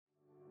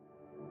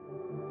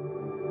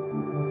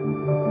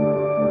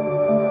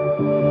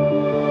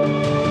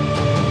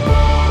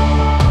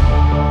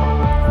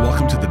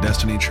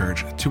Destiny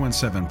Church 2 and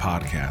 7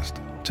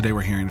 podcast. Today we're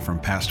hearing from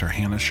Pastor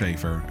Hannah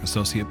Schaefer,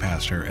 Associate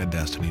Pastor at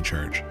Destiny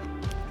Church.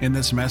 In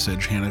this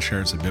message, Hannah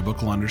shares a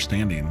biblical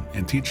understanding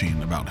and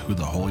teaching about who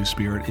the Holy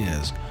Spirit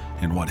is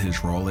and what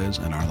his role is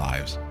in our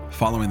lives.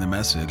 Following the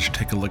message,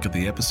 take a look at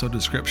the episode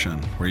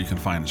description where you can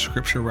find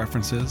scripture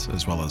references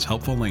as well as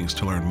helpful links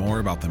to learn more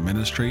about the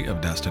ministry of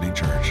Destiny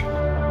Church.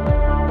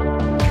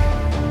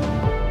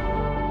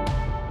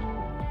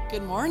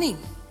 Good morning.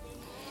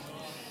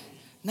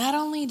 Not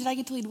only did I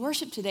get to lead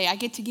worship today, I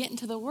get to get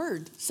into the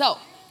Word. So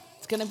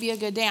it's going to be a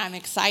good day. I'm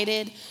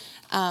excited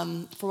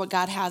for what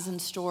God has in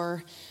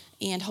store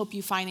and hope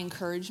you find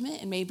encouragement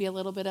and maybe a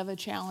little bit of a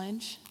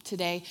challenge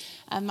today.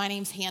 My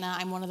name's Hannah.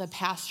 I'm one of the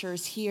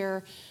pastors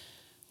here.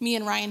 Me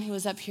and Ryan, who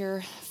was up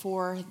here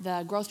for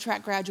the Growth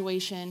Track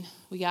graduation,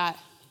 we got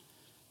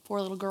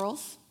 4 little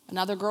girls,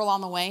 another girl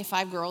on the way,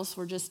 5 girls.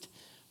 We're just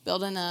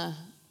building a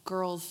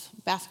girls'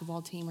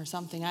 basketball team or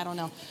something. I don't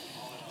know.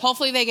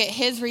 Hopefully they get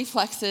his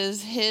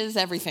reflexes, his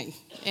everything,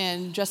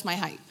 and just my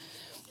height.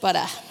 But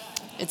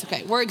it's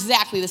okay. We're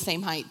exactly the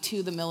same height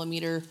to the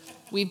millimeter.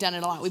 We've done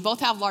it a lot. We both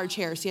have large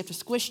hair, so you have to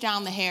squish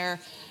down the hair.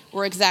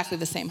 We're exactly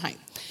the same height.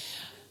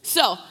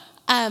 So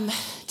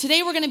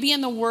today we're going to be in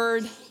the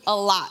Word a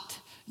lot.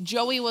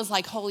 Joey was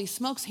like, holy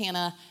smokes,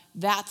 Hannah,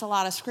 that's a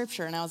lot of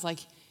scripture. And I was like,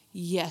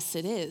 yes,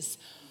 it is.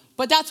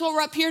 But that's what we're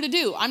up here to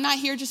do. I'm not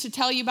here just to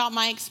tell you about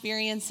my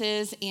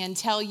experiences and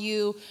tell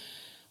you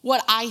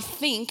what I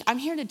think. I'm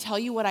here to tell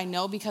you what I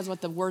know because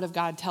what the Word of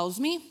God tells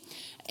me.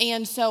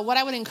 And so what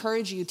I would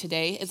encourage you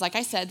today is, like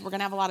I said, we're going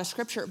to have a lot of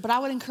scripture, but I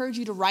would encourage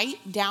you to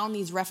write down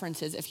these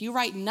references. If you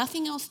write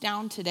nothing else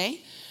down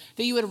today,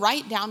 that you would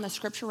write down the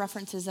scripture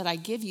references that I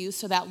give you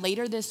so that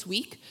later this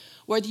week,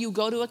 whether you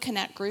go to a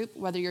connect group,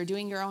 whether you're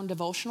doing your own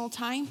devotional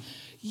time,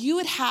 you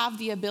would have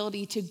the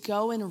ability to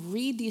go and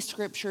read these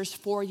scriptures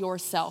for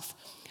yourself.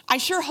 I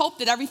sure hope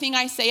that everything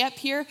I say up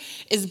here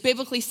is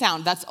biblically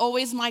sound. That's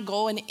always my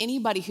goal in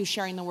anybody who's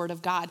sharing the Word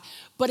of God.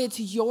 But it's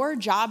your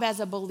job as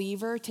a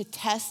believer to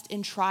test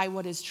and try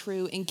what is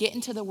true and get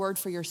into the Word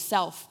for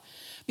yourself.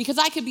 Because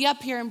I could be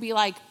up here and be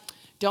like,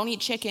 don't eat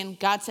chicken.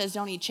 God says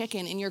don't eat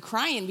chicken. And you're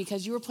crying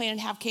because you were planning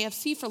to have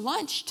KFC for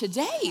lunch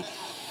today.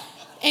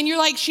 And you're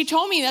like, she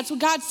told me that's what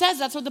God says.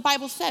 That's what the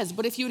Bible says.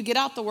 But if you would get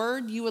out the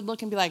Word, you would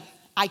look and be like,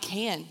 I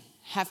can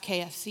have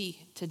KFC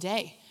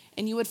today.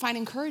 And you would find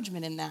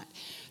encouragement in that.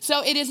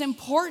 So it is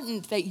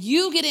important that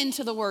you get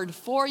into the Word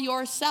for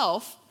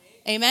yourself.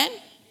 Amen?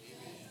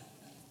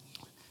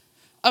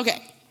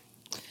 Okay.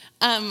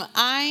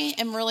 I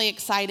am really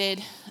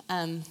excited.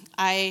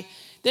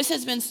 This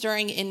has been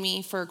stirring in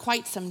me for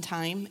quite some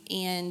time.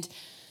 And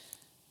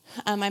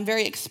I'm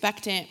very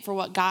expectant for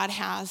what God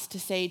has to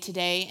say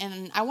today.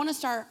 And I want to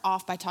start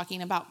off by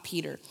talking about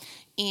Peter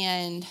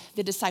and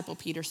the disciple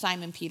Peter,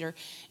 Simon Peter.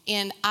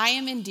 And I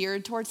am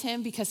endeared towards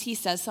him because he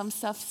says some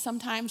stuff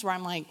sometimes where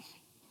I'm like,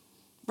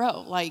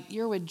 bro, like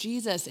you're with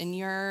Jesus and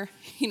you're,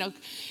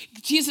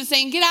 Jesus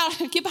saying, get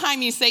out, get behind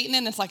me, Satan.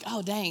 And it's like,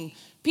 oh, dang,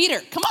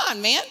 Peter, come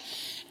on, man.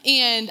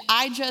 And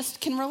I just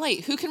can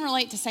relate. Who can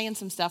relate to saying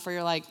some stuff where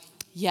you're like,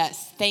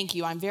 yes, thank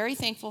you. I'm very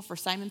thankful for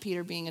Simon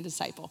Peter being a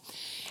disciple.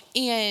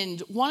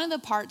 And one of the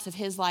parts of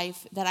his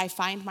life that I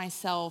find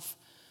myself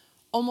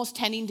almost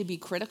tending to be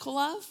critical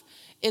of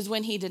is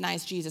when he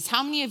denies Jesus.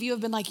 How many of you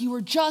have been like, you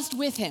were just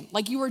with him,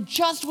 like you were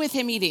just with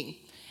him eating,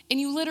 and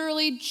you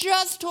literally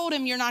just told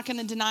him you're not going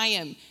to deny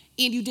him,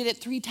 and you did it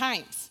 3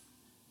 times.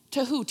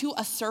 To who? To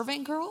a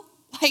servant girl?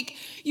 Like,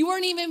 you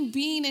weren't even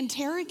being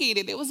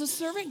interrogated. It was a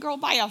servant girl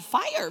by a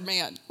fire,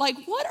 man. Like,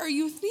 what are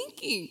you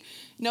thinking?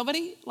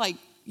 Nobody? Like,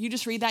 you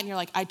just read that and you're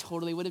like, I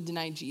totally would have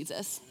denied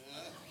Jesus.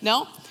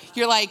 No?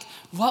 You're like,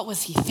 what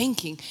was he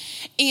thinking?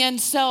 And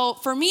so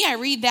for me, I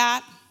read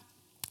that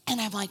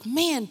and I'm like,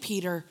 man,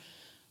 Peter,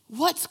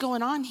 what's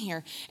going on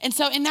here? And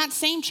so in that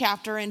same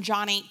chapter in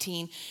John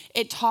 18,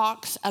 it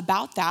talks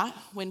about that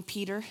when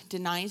Peter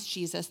denies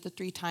Jesus the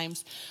 3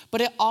 times.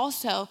 But it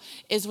also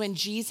is when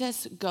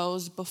Jesus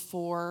goes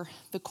before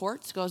the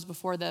courts, goes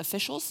before the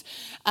officials,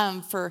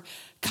 for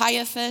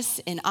Caiaphas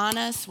and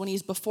Annas, when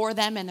he's before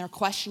them and they're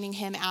questioning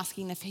him,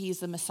 asking if he's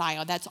the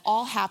Messiah. That's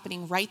all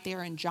happening right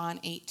there in John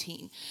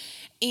 18.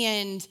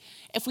 And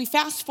if we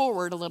fast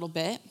forward a little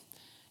bit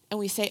and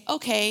we say,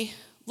 okay,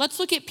 let's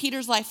look at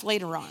Peter's life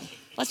later on.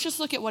 Let's just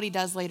look at what he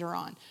does later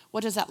on.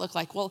 What does that look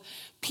like? Well,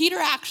 Peter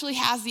actually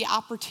has the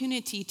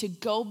opportunity to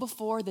go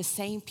before the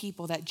same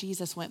people that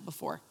Jesus went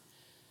before.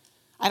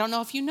 I don't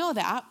know if you know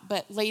that,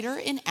 but later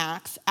in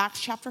Acts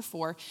chapter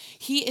 4,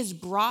 he is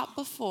brought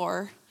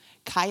before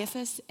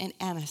Caiaphas and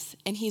Annas,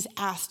 and he's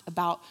asked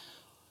about,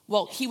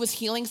 well, he was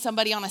healing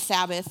somebody on a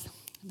Sabbath.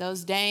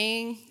 Those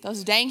dang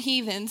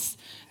heathens,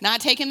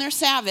 not taking their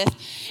Sabbath.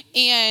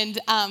 And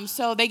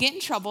so they get in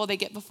trouble. They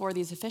get before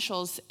these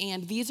officials.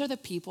 And these are the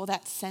people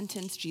that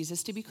sentenced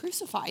Jesus to be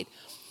crucified.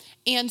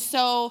 And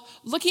so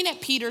looking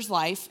at Peter's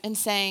life and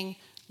saying,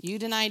 you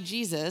denied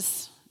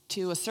Jesus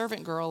to a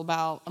servant girl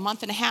about a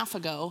month and a half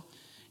ago.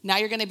 Now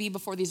you're going to be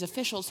before these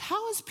officials.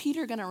 How is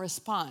Peter going to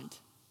respond?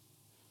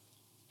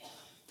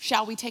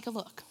 Shall we take a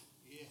look?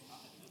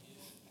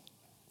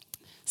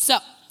 So,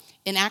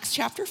 in Acts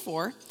chapter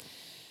 4,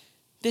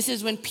 this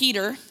is when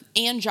Peter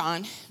and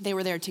John, they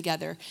were there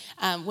together,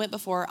 went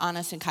before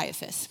Annas and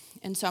Caiaphas.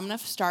 And so I'm going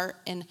to start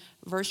in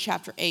verse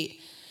chapter 8.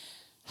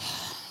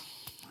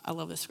 I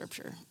love this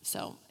scripture.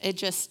 So it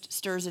just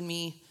stirs in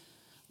me.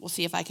 We'll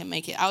see if I can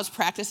make it. I was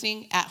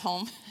practicing at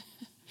home.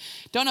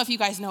 Don't know if you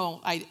guys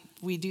know,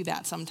 we do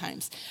that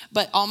sometimes.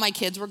 But all my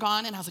kids were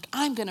gone, and I was like,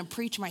 I'm going to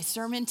preach my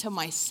sermon to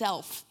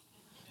myself,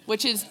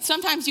 which is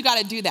sometimes you got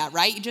to do that,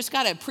 right? You just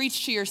got to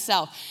preach to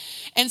yourself.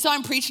 And so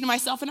I'm preaching to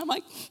myself, and I'm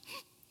like,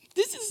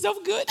 this is so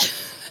good.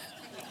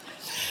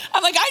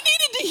 I'm like, I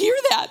needed to hear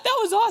that. That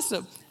was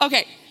awesome.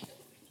 Okay,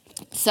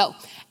 so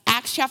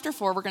Acts chapter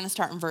 4, we're going to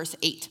start in verse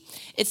 8.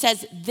 It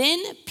says, then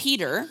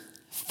Peter,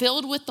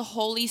 filled with the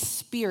Holy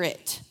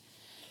Spirit,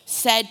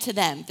 said to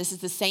them, this is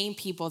the same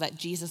people that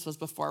Jesus was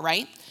before,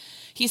 right?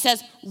 He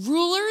says,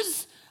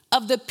 rulers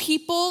of the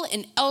people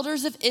and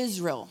elders of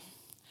Israel,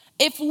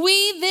 if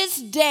we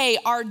this day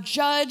are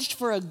judged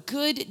for a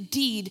good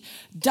deed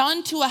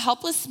done to a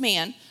helpless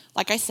man,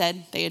 like I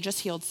said, they had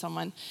just healed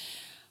someone,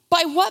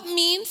 by what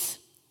means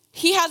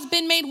he has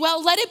been made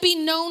well, let it be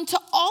known to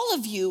all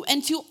of you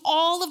and to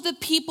all of the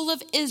people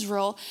of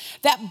Israel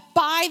that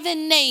by the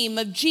name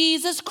of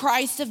Jesus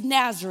Christ of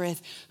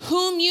Nazareth,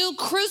 whom you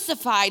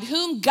crucified,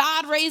 whom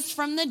God raised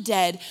from the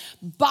dead,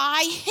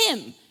 by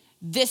him,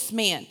 this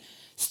man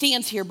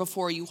stands here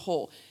before you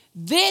whole.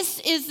 This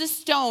is the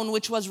stone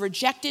which was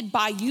rejected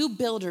by you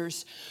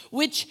builders,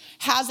 which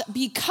has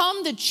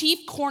become the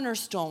chief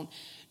cornerstone.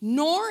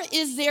 Nor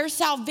is there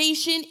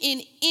salvation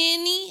in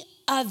any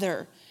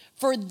other,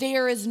 for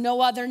there is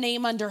no other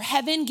name under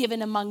heaven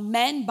given among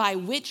men by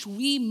which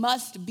we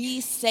must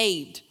be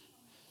saved.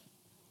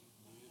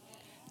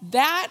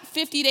 That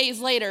 50 days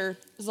later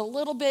is a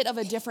little bit of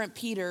a different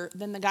Peter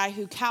than the guy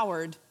who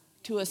cowered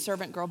to a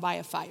servant girl by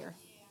a fire.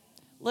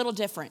 Little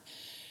different.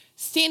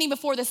 Standing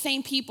before the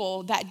same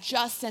people that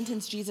just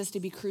sentenced Jesus to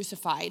be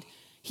crucified,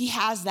 he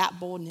has that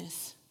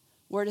boldness.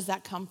 Where does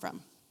that come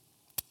from?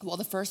 Well,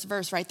 the first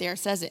verse right there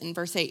says it in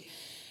verse 8.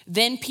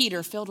 Then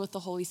Peter, filled with the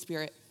Holy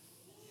Spirit.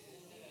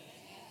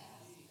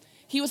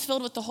 He was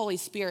filled with the Holy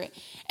Spirit.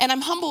 And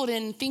I'm humbled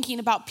in thinking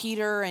about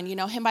Peter and,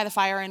 him by the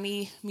fire and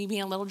me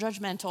being a little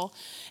judgmental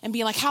and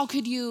being like, how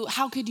could you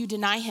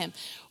deny him?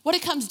 What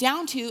it comes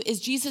down to is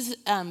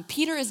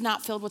Peter is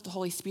not filled with the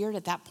Holy Spirit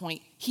at that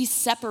point. He's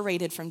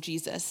separated from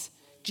Jesus.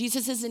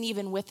 Jesus isn't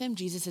even with him.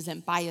 Jesus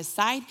isn't by his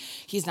side.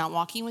 He's not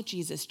walking with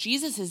Jesus.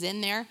 Jesus is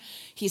in there.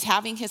 He's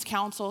having his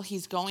counsel.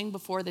 He's going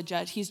before the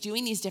judge. He's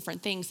doing these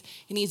different things,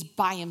 and he's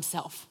by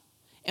himself.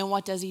 And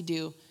what does he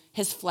do?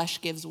 His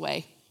flesh gives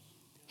way.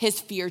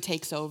 His fear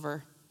takes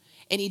over.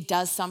 And he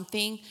does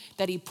something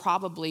that he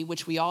probably,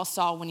 which we all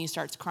saw when he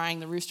starts crying,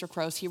 the rooster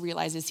crows, he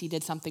realizes he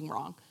did something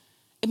wrong.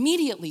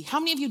 Immediately. How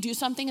many of you do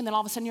something and then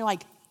all of a sudden you're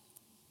like, I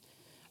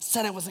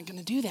said I wasn't going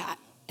to do that.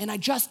 And I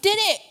just did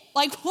it.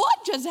 Like,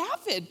 what just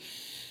happened?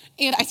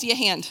 And I see a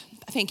hand.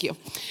 Thank you.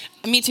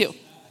 Me too.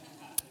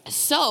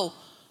 So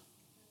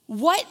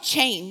what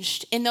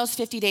changed in those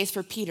 50 days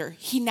for Peter?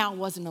 He now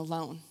wasn't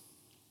alone.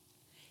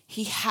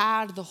 He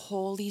had the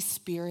Holy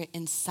Spirit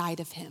inside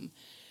of him,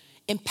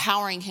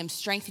 empowering him,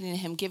 strengthening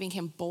him, giving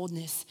him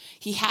boldness.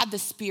 He had the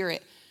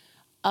Spirit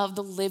of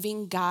the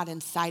living God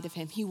inside of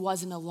him. He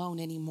wasn't alone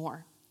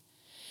anymore.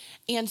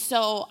 And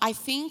so I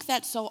think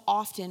that so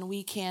often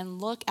we can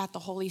look at the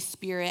Holy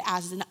Spirit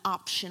as an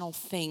optional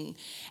thing,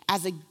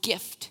 as a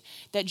gift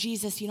that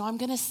Jesus, I'm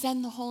going to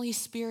send the Holy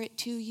Spirit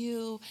to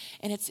you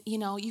and it's,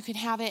 you can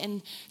have it.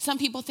 And some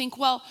people think,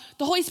 well,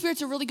 the Holy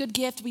Spirit's a really good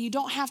gift, but you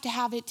don't have to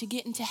have it to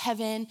get into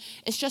heaven.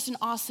 It's just an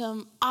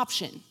awesome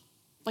option.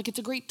 Like it's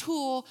a great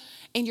tool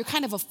and you're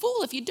kind of a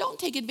fool if you don't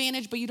take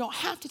advantage, but you don't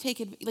have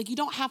to you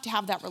don't have to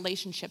have that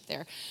relationship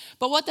there.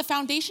 But what the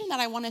foundation that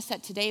I want to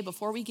set today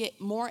before we get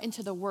more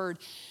into the word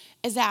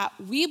is that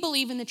we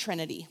believe in the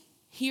Trinity.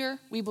 Here,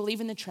 we believe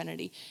in the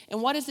Trinity.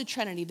 And what is the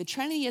Trinity? The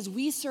Trinity is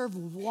we serve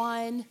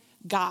one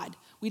God.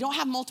 We don't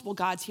have multiple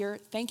gods here.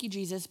 Thank you,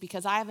 Jesus,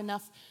 because I have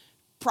enough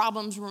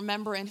problems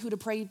remembering who to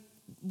pray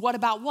what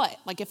about what?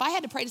 Like if I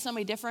had to pray to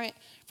somebody different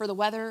for the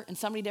weather and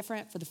somebody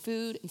different for the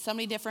food and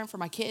somebody different for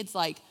my kids,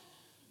 like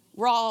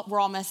we're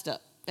all messed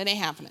up. It ain't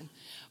happening.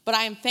 But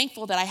I am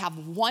thankful that I have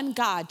one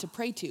God to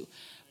pray to.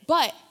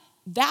 But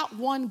that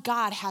one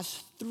God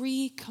has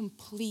three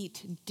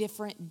complete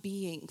different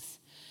beings.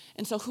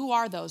 And so who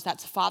are those?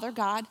 That's Father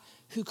God,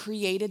 who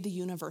created the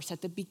universe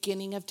at the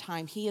beginning of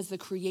time. He is the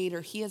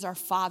creator. He is our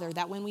Father.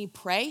 That when we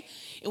pray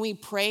and we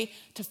pray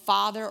to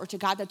Father or to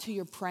God, that's who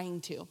you're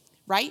praying to.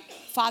 Right?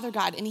 Father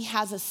God. And he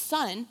has a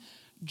son,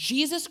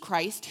 Jesus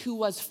Christ, who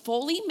was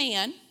fully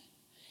man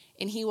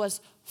and he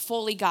was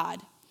fully God.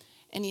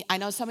 And I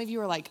know some of you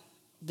are like,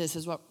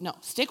 no,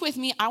 stick with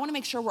me. I want to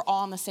make sure we're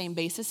all on the same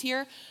basis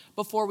here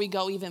before we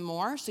go even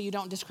more so you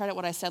don't discredit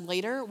what I said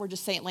later. We're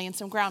just laying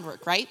some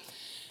groundwork, right?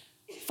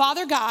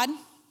 Father God,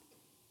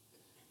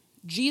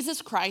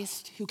 Jesus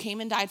Christ, who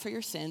came and died for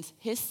your sins,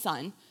 his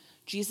son,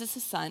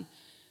 Jesus' son,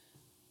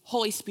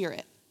 Holy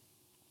Spirit.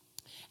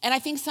 And I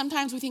think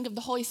sometimes we think of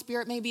the Holy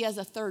Spirit maybe as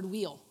a third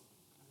wheel.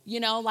 You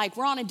know, like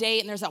we're on a date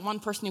and there's that one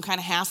person who kind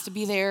of has to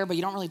be there, but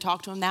you don't really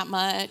talk to him that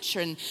much.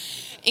 And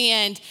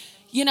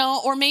you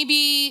know, or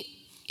maybe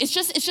it's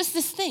just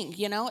this thing,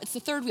 you know, it's the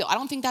third wheel. I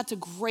don't think that's a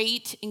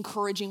great,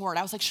 encouraging word.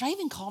 I was like, should I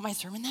even call my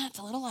sermon that? It's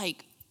a little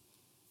like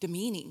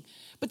demeaning.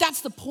 But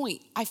that's the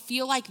point. I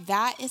feel like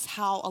that is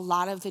how a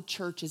lot of the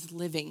church is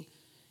living.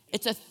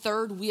 It's a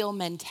third wheel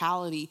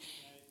mentality.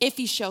 If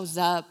he shows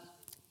up,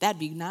 that'd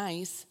be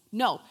nice.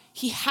 No,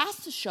 he has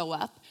to show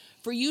up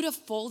for you to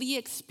fully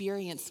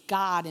experience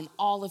God and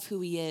all of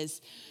who he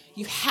is.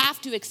 You have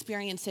to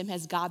experience him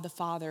as God the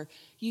Father.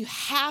 You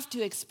have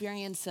to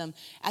experience him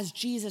as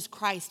Jesus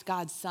Christ,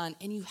 God's Son.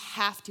 And you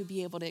have to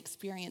be able to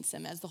experience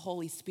him as the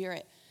Holy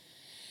Spirit.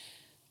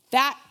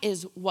 That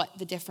is what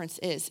the difference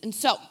is. And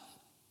so,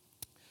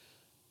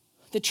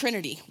 the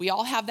Trinity, we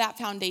all have that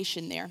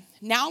foundation there.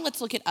 Now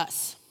let's look at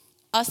us.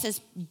 Us as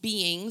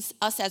beings,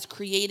 us as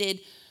created,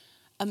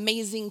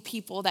 amazing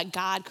people that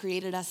God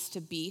created us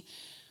to be.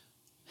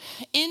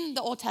 In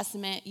the Old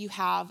Testament, you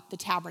have the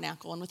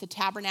tabernacle. And with the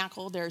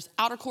tabernacle, there's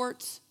outer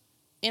courts,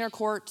 inner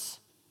courts,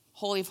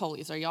 Holy of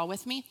Holies. Are y'all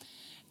with me?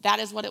 That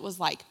is what it was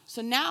like.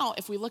 So now,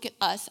 if we look at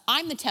us,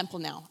 I'm the temple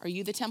now. Are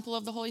you the temple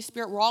of the Holy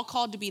Spirit? We're all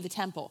called to be the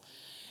temple.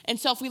 And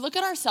so if we look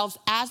at ourselves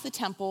as the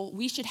temple,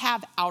 we should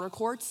have outer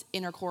courts,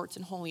 inner courts,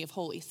 and Holy of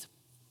Holies.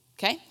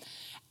 Okay?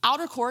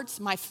 Outer courts,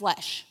 my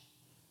flesh.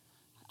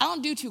 I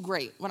don't do too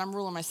great when I'm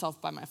ruling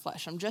myself by my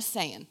flesh. I'm just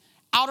saying.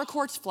 Outer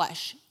courts,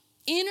 flesh.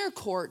 Inner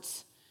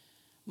courts,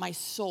 my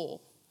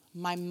soul,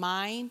 my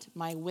mind,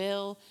 my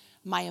will,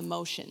 my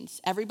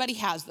emotions. Everybody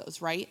has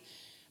those, right?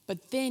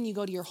 But then you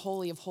go to your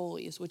Holy of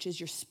Holies, which is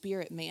your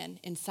spirit man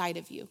inside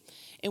of you.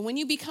 And when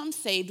you become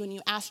saved, when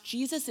you ask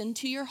Jesus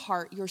into your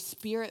heart, your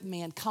spirit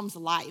man comes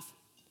alive,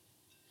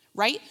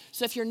 right?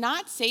 So if you're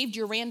not saved,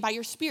 you're ran by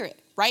your spirit,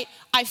 right?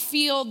 I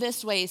feel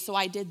this way, so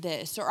I did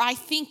this. Or I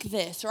think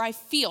this, or I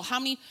feel.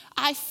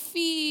 I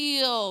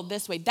feel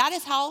this way. That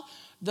is how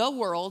the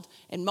world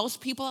and most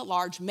people at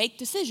large make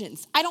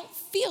decisions. I don't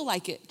feel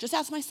like it. Just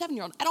ask my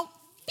 7-year-old. I don't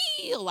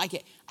feel like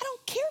it. I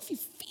don't care if you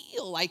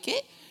feel like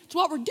it. It's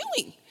what we're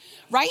doing,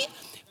 right?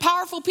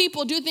 Powerful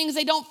people do things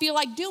they don't feel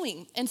like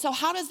doing. And so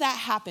how does that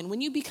happen?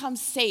 When you become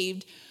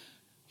saved,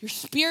 your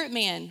spirit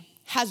man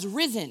has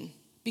risen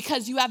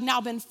because you have now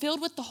been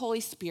filled with the Holy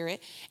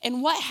Spirit.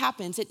 And what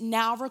happens? It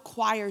now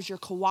requires your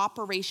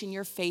cooperation,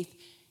 your faith,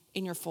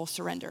 and your full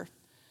surrender.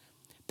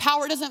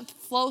 Power doesn't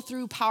flow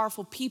through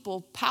powerful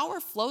people.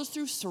 Power flows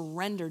through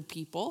surrendered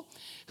people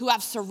who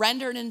have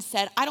surrendered and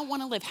said, I don't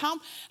want to live. How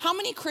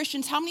many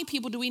Christians, how many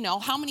people do we know?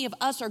 How many of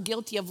us are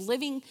guilty of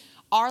living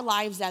our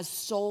lives as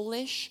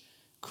soulish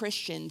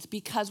Christians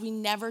because we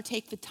never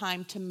take the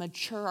time to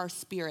mature our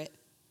spirit?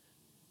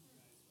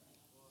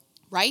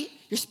 Right?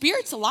 Your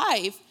spirit's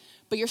alive,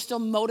 but you're still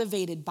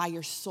motivated by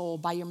your soul,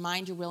 by your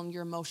mind, your will, and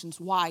your emotions.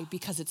 Why?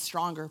 Because it's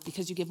stronger,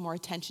 because you give more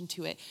attention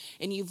to it,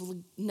 and you've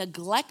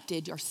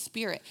neglected your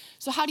spirit.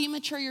 So how do you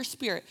mature your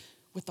spirit?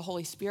 With the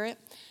Holy Spirit,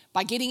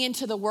 by getting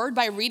into the Word,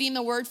 by reading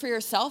the Word for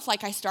yourself,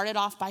 like I started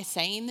off by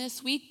saying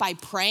this week, by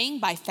praying,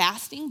 by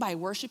fasting, by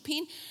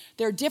worshiping.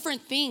 There are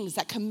different things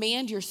that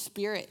command your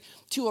spirit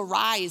to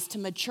arise, to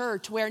mature,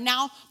 to where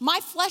now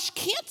my flesh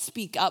can't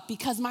speak up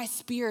because my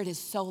spirit is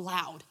so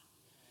loud.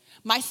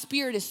 My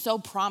spirit is so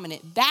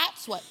prominent.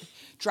 That's what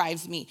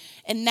drives me,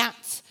 and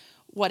that's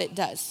what it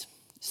does.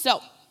 So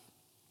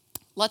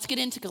let's get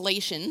into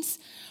Galatians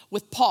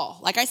with Paul.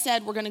 Like I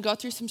said, we're going to go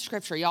through some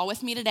scripture. Y'all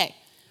with me today?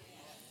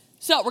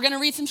 So we're going to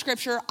read some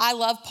scripture. I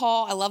love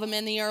Paul. I love him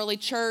in the early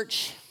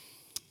church.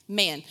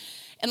 Man.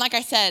 And like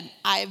I said,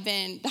 I've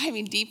been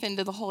diving deep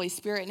into the Holy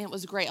Spirit, and it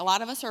was great. A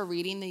lot of us are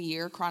reading the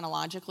year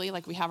chronologically.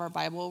 Like we have our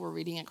Bible. We're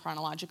reading it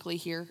chronologically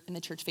here in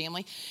the church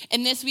family.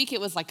 And this week it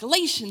was like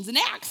Galatians and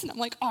Acts. And I'm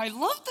like, oh, I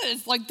love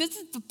this. Like this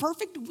is the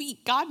perfect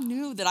week. God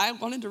knew that I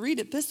wanted to read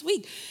it this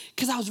week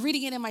because I was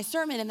reading it in my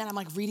sermon, and then I'm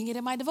like reading it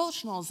in my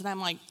devotionals. And I'm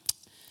like,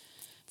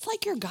 it's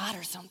like you're God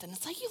or something.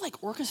 It's like you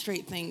like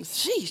orchestrate things.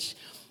 Sheesh.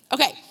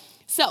 Okay.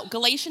 So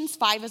Galatians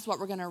 5 is what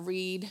we're going to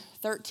read,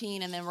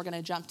 13, and then we're going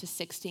to jump to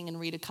 16 and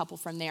read a couple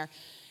from there.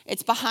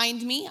 It's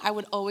behind me. I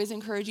would always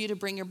encourage you to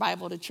bring your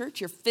Bible to church,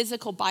 your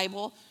physical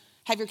Bible.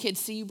 Have your kids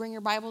see you bring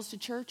your Bibles to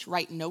church.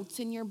 Write notes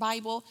in your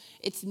Bible.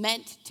 It's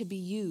meant to be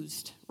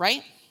used,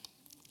 right?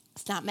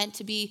 It's not meant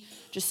to be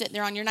just sitting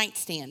there on your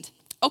nightstand.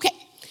 Okay,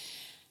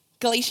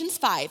 Galatians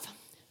 5.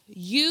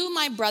 You,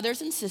 my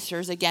brothers and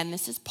sisters, again,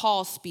 this is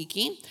Paul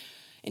speaking,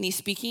 and he's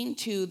speaking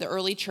to the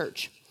early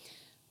church.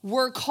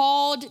 We're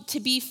called to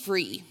be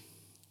free,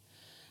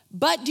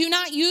 but do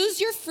not use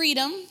your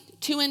freedom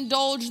to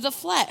indulge the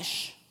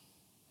flesh.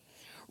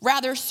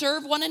 Rather,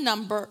 serve one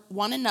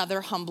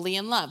another humbly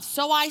in love.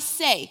 So I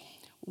say,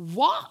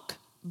 walk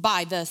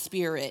by the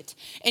Spirit,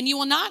 and you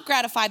will not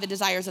gratify the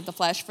desires of the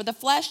flesh, for the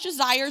flesh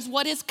desires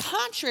what is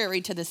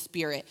contrary to the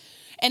Spirit,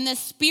 and the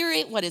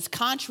Spirit what is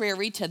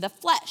contrary to the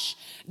flesh.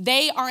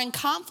 They are in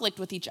conflict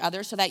with each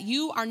other, so that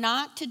you are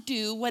not to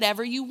do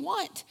whatever you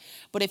want.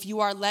 But if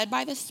you are led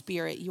by the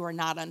Spirit, you are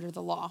not under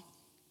the law.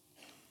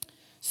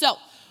 So,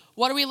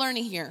 what are we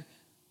learning here?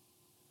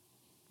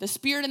 The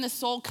spirit and the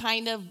soul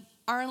kind of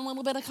are in a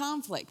little bit of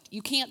conflict.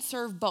 You can't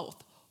serve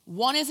both.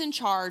 One is in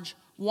charge,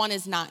 one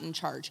is not in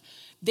charge.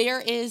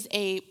 There is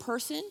a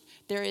person,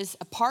 there is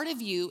a part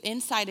of you,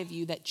 inside of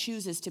you, that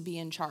chooses to be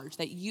in charge,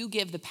 that you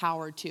give the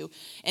power to.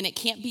 And it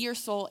can't be your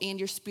soul and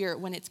your spirit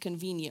when it's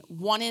convenient.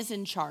 One is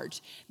in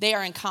charge. They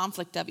are in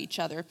conflict of each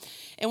other.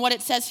 And what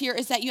it says here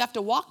is that you have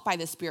to walk by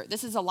the Spirit.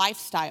 This is a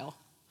lifestyle,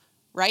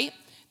 right?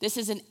 This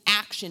is an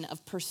action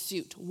of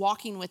pursuit,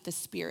 walking with the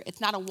Spirit.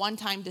 It's not a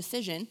one-time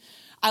decision.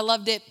 I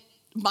loved it.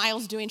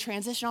 Miles doing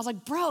transition. I was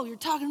like, bro, you're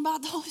talking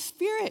about the Holy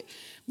Spirit.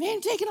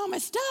 Man, taking all my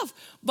stuff.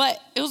 But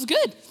it was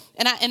good.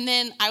 And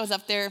then I was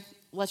up there.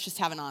 Let's just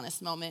have an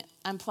honest moment.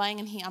 I'm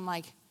playing, and I'm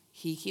like,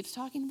 he keeps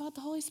talking about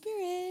the Holy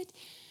Spirit.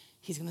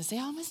 He's going to say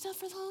all my stuff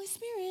for the Holy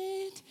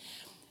Spirit.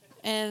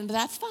 And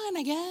that's fine,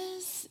 I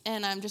guess.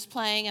 And I'm just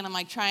playing, and I'm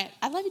like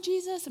I love you,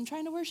 Jesus. I'm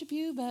trying to worship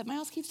you, but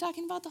Miles keeps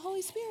talking about the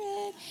Holy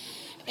Spirit.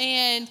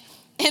 And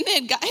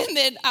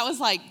then I was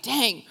like,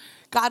 dang.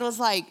 God was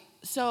like,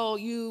 so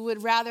you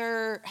would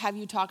rather have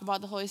you talk about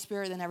the Holy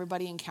Spirit than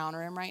everybody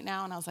encounter him right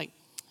now? And I was like,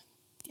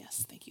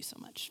 yes, thank you so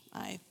much.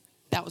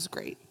 That was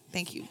great.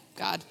 Thank you,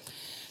 God.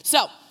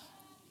 So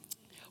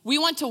we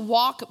want to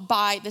walk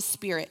by the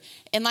Spirit.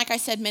 And like I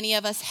said, many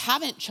of us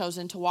haven't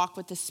chosen to walk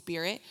with the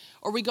Spirit,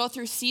 or we go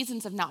through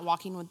seasons of not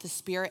walking with the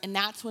Spirit, and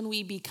that's when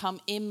we become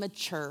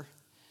immature.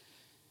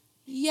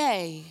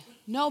 Yay.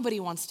 Nobody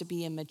wants to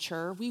be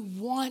immature. We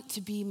want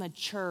to be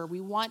mature. We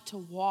want to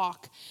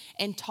walk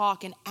and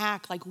talk and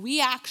act like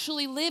we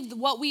actually live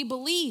what we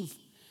believe.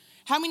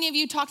 How many of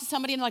you talk to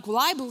somebody and they're like, well,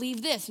 I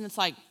believe this. And it's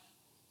like,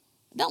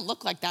 it don't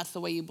look like that's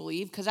the way you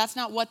believe, because that's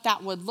not what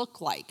that would look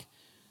like.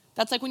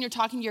 That's like when you're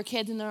talking to your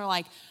kids and they're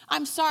like,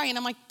 I'm sorry. And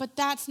I'm like, but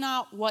that's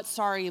not what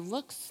sorry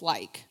looks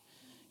like.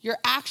 Your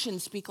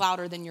actions speak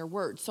louder than your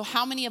words. So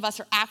how many of us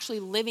are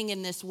actually living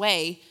in this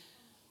way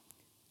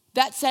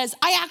that says,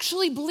 I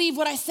actually believe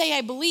what I say I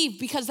believe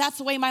because that's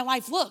the way my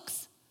life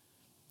looks?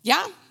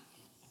 Yeah?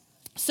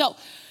 So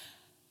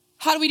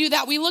how do we do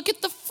that? We look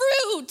at the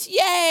fruit.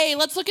 Yay.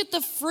 Let's look at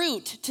the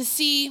fruit to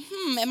see,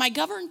 am I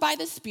governed by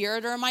the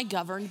Spirit, or am I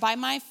governed by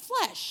my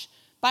flesh,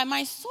 by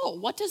my soul?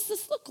 What does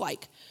this look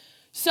like?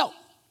 So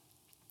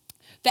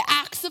the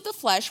acts of the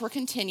flesh, we're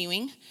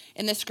continuing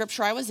in the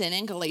scripture I was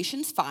in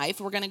Galatians 5.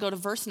 We're going to go to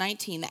verse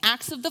 19. The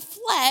acts of the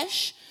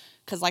flesh,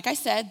 because like I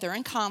said, they're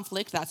in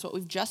conflict. That's what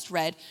we've just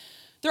read.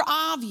 They're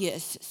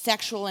obvious: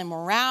 sexual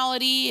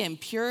immorality,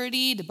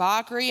 impurity,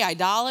 debauchery,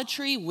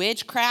 idolatry,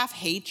 witchcraft,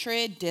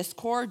 hatred,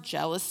 discord,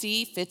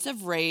 jealousy, fits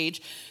of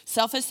rage,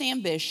 selfish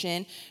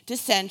ambition,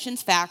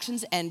 dissensions,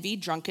 factions, envy,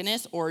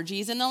 drunkenness,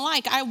 orgies, and the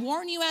like. I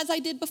warn you, as I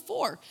did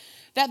before,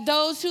 that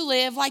those who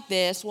live like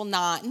this will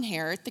not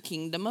inherit the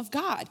kingdom of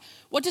God.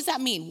 What does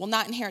that mean, will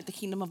not inherit the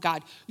kingdom of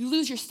God? You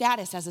lose your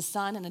status as a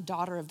son and a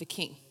daughter of the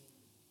king.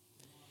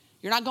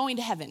 You're not going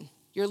to heaven.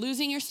 You're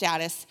losing your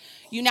status.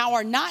 You now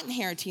are not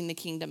inheriting the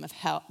kingdom of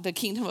hell, the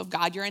kingdom of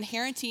God. You're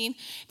inheriting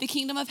the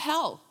kingdom of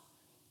hell,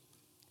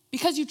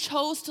 because you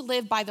chose to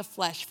live by the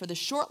flesh for the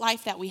short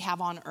life that we have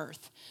on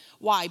earth.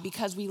 Why?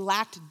 Because we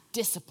lacked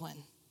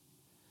discipline,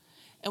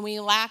 and we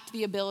lacked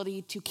the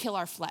ability to kill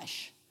our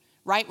flesh,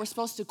 right? We're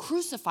supposed to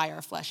crucify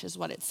our flesh is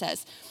what it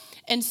says.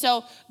 And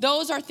so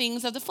those are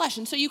things of the flesh.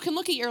 And so you can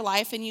look at your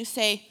life and you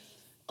say,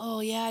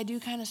 oh yeah, I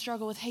do kind of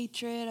struggle with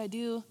hatred. I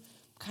do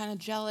kind of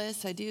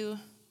jealous. I do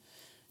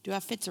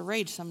have fits of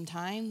rage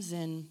sometimes,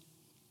 and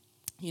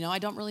I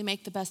don't really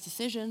make the best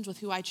decisions with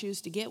who I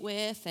choose to get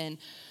with. And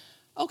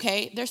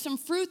okay, there's some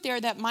fruit there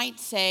that might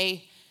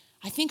say,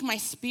 I think my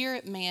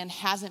spirit man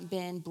hasn't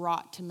been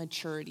brought to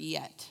maturity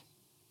yet,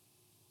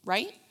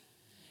 right?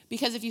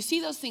 Because if you see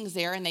those things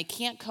there and they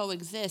can't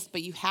coexist,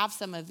 but you have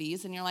some of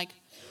these, and you're like,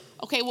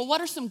 okay, well,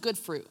 what are some good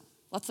fruit?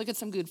 Let's look at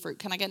some good fruit.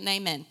 Can I get an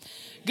amen?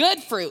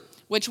 Good fruit,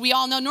 which we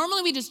all know.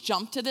 Normally we just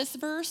jump to this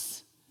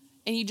verse,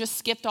 and you just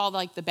skipped all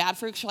the bad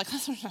fruits. You're like,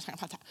 let's look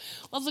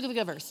at the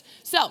good verse.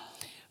 So,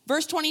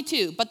 verse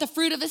 22, but the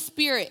fruit of the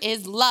Spirit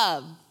is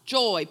love,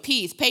 joy,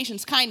 peace,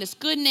 patience, kindness,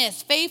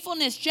 goodness,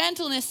 faithfulness,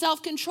 gentleness,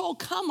 self-control.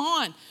 Come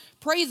on,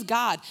 praise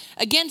God.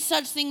 Against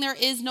such thing there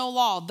is no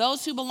law.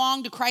 Those who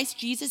belong to Christ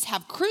Jesus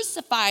have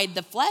crucified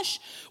the flesh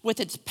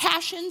with its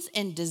passions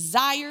and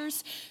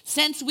desires.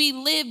 Since we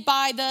live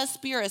by the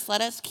Spirit,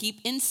 let us keep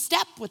in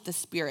step with the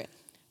Spirit.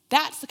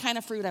 That's the kind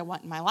of fruit I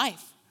want in my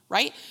life.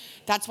 Right?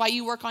 That's why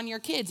you work on your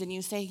kids and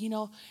you say,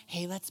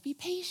 hey, let's be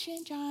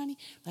patient, Johnny.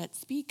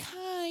 Let's be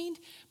kind.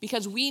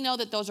 Because we know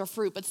that those are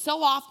fruit. But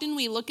so often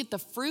we look at the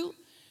fruit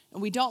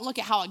and we don't look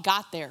at how it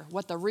got there,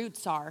 what the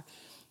roots are.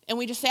 And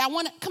we just say, come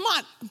on,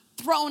 I'm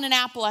throwing an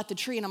apple at the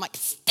tree. And I'm like,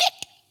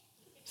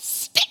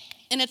 stick.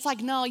 And it's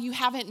like, no, you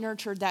haven't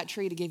nurtured that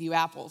tree to give you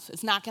apples.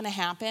 It's not going to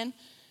happen.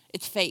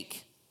 It's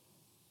fake.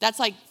 That's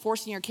like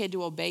forcing your kid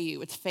to obey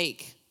you. It's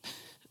fake.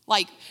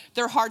 Like,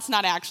 their heart's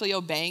not actually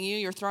obeying you.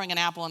 You're throwing an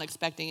apple and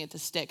expecting it to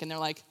stick. And they're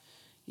like,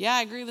 yeah,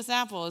 I agree with this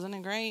apple. Isn't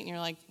it great? And you're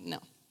like, no.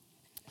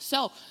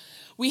 So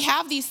we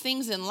have these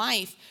things in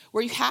life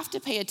where you have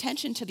to pay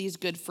attention to these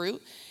good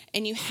fruit,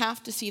 and you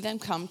have to see them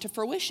come to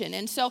fruition.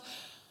 And so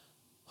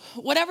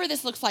whatever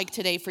this looks like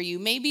today for you,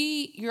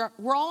 maybe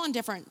we're all on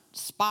different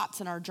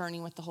spots in our journey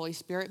with the Holy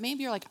Spirit.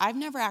 Maybe you're like, I've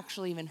never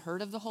actually even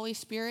heard of the Holy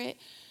Spirit.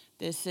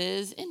 This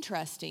is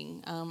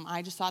interesting.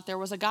 I just thought there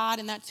was a God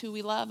and that's who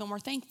we love and we're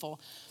thankful.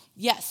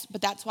 Yes,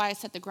 but that's why I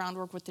set the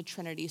groundwork with the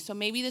Trinity. So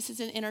maybe this is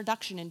an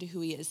introduction into who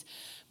he is.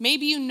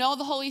 Maybe you know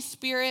the Holy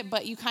Spirit,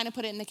 but you kind of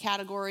put it in the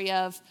category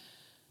of,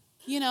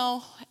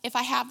 if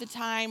I have the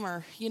time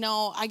or, you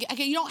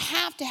don't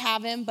have to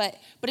have him, but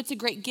it's a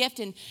great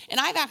gift. And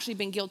I've actually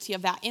been guilty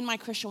of that in my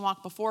Christian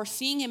walk before,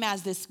 seeing him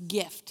as this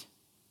gift.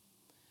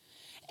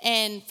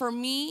 And for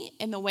me,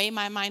 in the way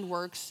my mind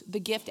works, the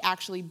gift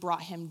actually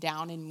brought him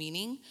down in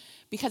meaning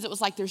because it was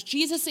like there's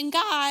Jesus and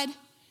God,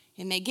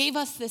 and they gave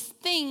us this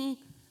thing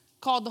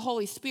called the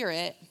Holy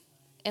Spirit.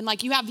 And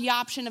like you have the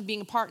option of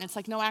being a part, and it's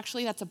like, no,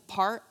 actually, that's a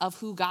part of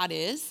who God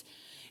is.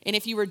 And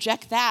if you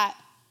reject that,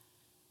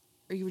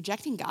 are you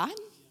rejecting God,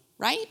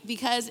 right?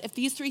 Because if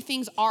these three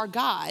things are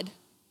God,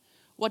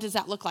 what does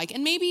that look like?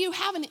 And maybe you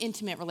have an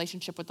intimate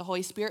relationship with the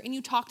Holy Spirit and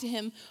you talk to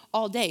him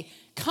all day.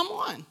 Come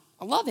on,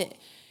 I love it.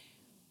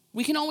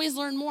 We can always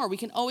learn more. We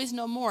can always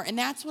know more. And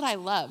that's what I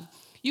love.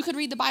 You could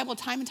read the Bible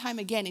time and time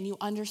again and you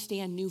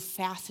understand new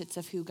facets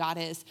of who God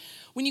is.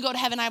 When you go to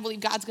heaven, I believe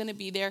God's going to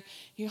be there.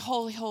 You're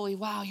holy, holy.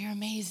 Wow, you're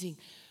amazing.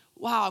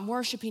 Wow, I'm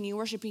worshiping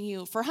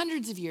you for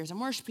hundreds of years. I'm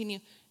worshiping you.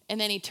 And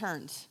then he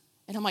turns.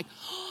 And I'm like,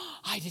 oh,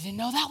 I didn't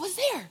know that was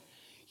there.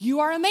 You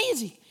are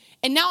amazing.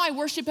 And now I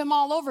worship him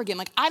all over again.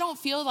 Like I don't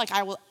feel like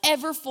I will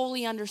ever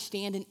fully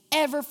understand and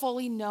ever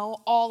fully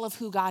know all of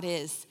who God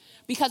is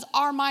because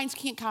our minds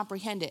can't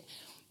comprehend it.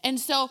 And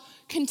so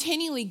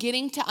continually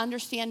getting to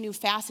understand new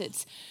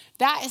facets,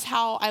 that is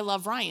how I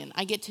love Ryan.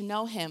 I get to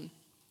know him.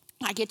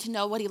 I get to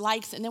know what he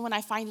likes. And then when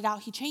I find it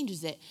out, he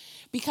changes it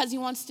because he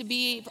wants to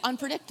be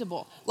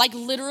unpredictable. Like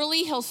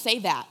literally he'll say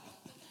that.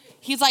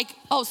 He's like,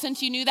 oh,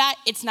 since you knew that,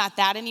 it's not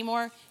that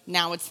anymore.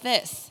 Now it's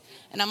this.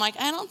 And I'm like,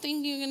 I don't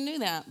think you can do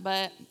that,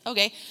 but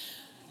okay.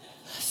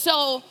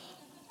 So,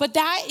 but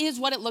that is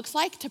what it looks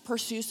like to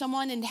pursue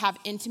someone and to have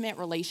intimate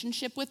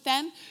relationship with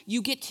them.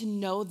 You get to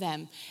know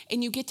them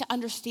and you get to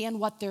understand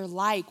what they're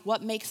like,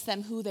 what makes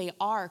them who they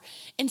are.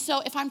 And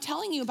so if I'm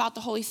telling you about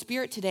the Holy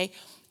Spirit today,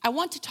 I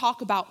want to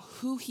talk about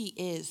who he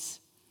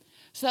is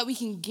so that we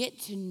can get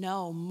to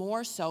know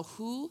more so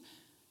who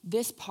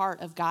this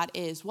part of God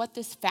is, what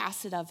this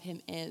facet of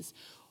him is,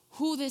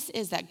 who this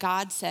is that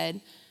God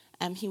said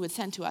he would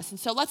send to us. And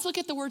so let's look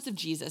at the words of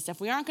Jesus. If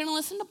we aren't going to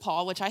listen to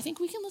Paul, which I think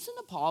we can listen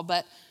to Paul,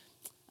 but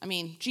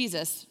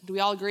Jesus, do we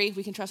all agree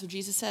we can trust what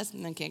Jesus says?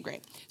 And then, okay,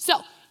 great.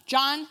 So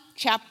John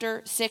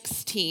chapter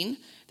 16,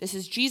 this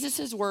is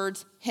Jesus'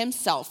 words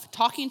himself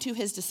talking to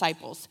his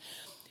disciples.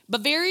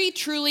 But very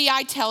truly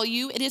I tell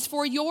you, it is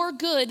for your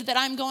good that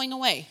I'm going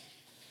away.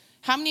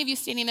 How many of you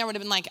standing there would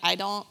have been like, I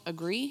don't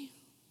agree?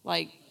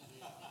 Like,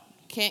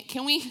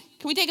 can we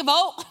take a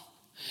vote?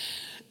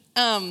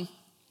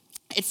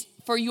 It's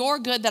for your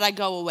good that I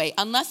go away.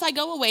 Unless I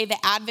go away, the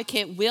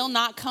advocate will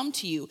not come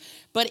to you.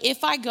 But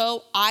if I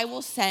go, I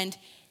will send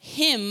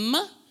him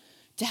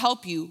to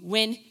help you.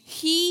 When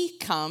he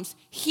comes,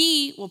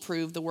 he will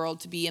prove the world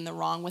to be in the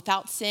wrong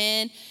without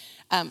sin,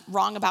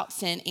 wrong about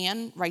sin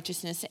and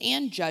righteousness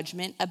and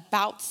judgment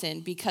about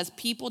sin, because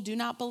people do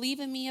not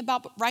believe in me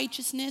about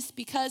righteousness,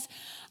 because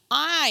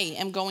I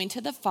am going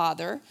to the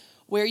Father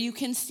where you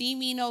can see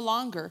me no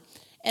longer.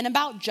 And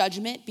about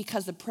judgment,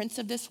 because the prince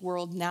of this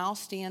world now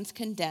stands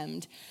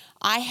condemned.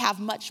 I have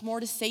much more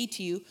to say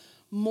to you,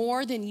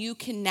 more than you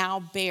can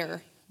now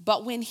bear.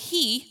 But when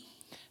he,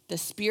 the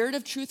Spirit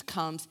of truth,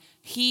 comes,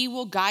 he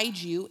will guide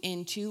you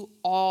into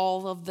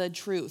all of the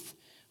truth,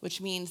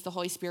 which means the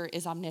Holy Spirit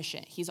is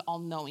omniscient. He's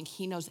all-knowing.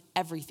 He knows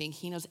everything.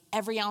 He knows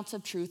every ounce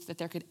of truth that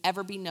there could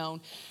ever be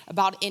known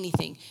about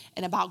anything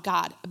and about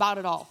God, about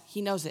it all.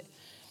 He knows it.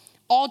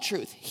 All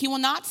truth. He will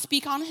not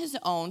speak on his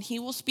own. He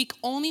will speak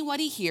only what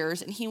he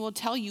hears, and he will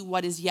tell you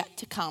what is yet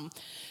to come.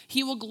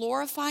 He will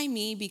glorify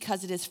me,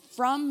 because it is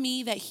from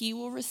me that he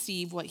will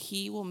receive what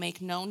he will make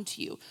known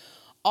to you.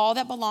 All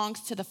that belongs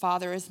to the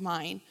Father is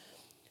mine.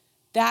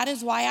 That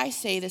is why I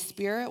say the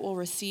Spirit will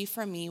receive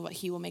from me what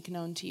he will make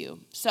known to you.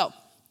 So,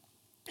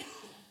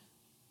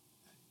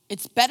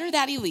 it's better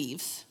that he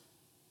leaves.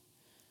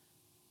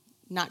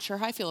 Not sure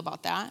how I feel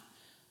about that.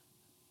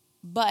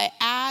 But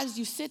as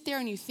you sit there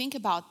and you think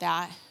about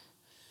that,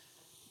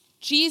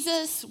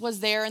 Jesus was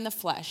there in the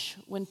flesh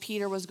when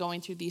Peter was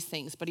going through these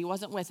things, but he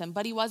wasn't with him,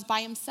 but he was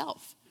by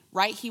himself,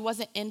 right? He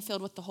wasn't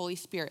infilled with the Holy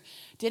Spirit.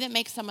 Didn't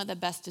make some of the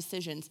best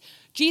decisions.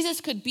 Jesus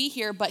could be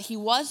here, but he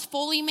was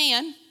fully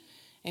man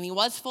and he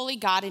was fully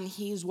God, and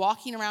he's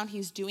walking around,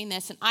 he's doing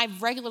this. And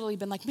I've regularly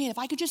been like, man, if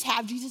I could just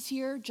have Jesus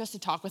here just to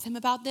talk with him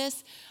about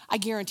this, I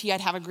guarantee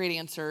I'd have a great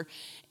answer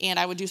and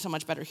I would do so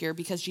much better here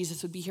because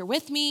Jesus would be here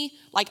with me.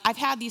 Like, I've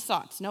had these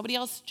thoughts. Nobody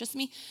else, just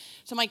me.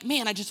 So I'm like,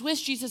 man, I just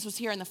wish Jesus was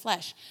here in the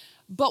flesh.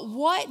 But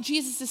what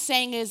Jesus is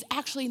saying is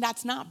actually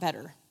that's not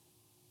better.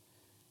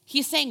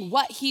 He's saying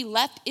what he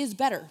left is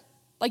better.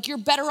 Like, you're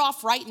better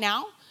off right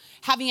now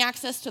having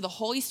access to the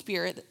Holy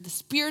Spirit, the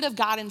Spirit of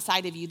God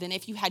inside of you, than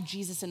if you had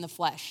Jesus in the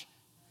flesh.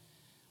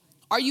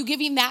 Are you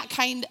giving that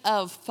kind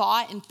of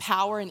thought and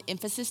power and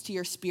emphasis to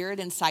your spirit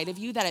inside of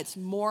you, that it's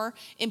more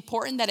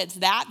important that it's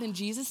that than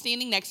Jesus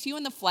standing next to you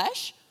in the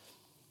flesh?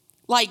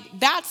 Like,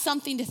 that's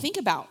something to think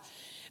about.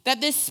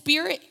 That this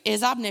spirit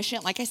is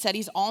omniscient. Like I said,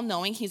 he's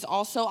all-knowing. He's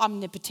also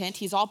omnipotent.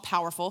 He's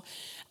all-powerful.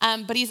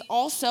 But he's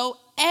also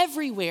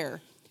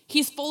everywhere.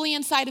 He's fully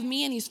inside of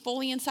me, and he's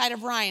fully inside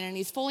of Ryan, and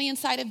he's fully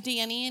inside of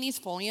Danny, and he's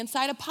fully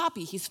inside of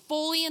Poppy. He's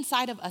fully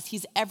inside of us.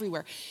 He's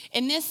everywhere.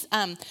 In this,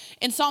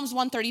 in Psalms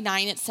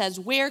 139, it says,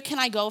 "Where can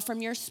I go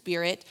from your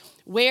spirit?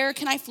 Where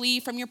can I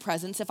flee from your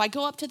presence? If I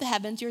go up to the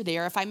heavens, you're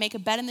there. If I make a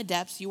bed in the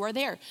depths, you are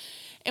there."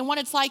 And what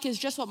it's like is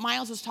just what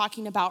Miles was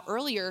talking about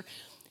earlier.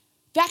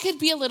 That could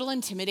be a little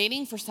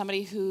intimidating for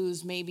somebody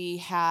who's maybe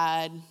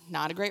had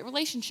not a great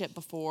relationship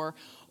before,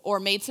 or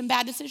made some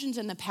bad decisions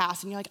in the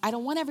past, and you're like, I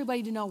don't want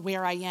everybody to know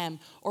where I am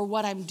or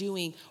what I'm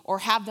doing or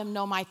have them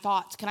know my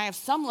thoughts. Can I have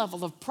some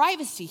level of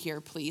privacy here,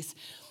 please?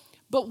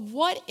 But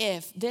what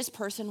if this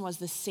person was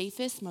the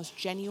safest, most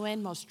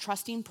genuine, most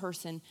trusting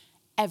person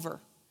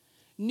ever?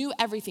 Knew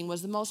everything,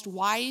 was the most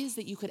wise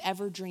that you could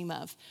ever dream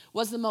of,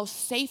 was the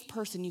most safe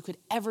person you could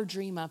ever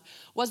dream of,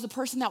 was the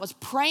person that was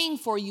praying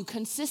for you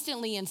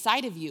consistently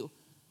inside of you.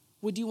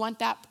 Would you want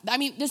that? I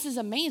mean, this is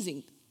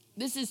amazing.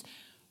 This is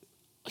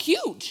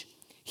huge.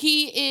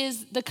 He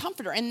is the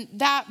comforter. And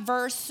that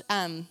verse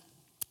in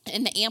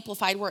the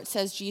Amplified where it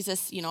says,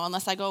 Jesus,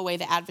 unless I go away,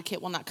 the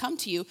advocate will not come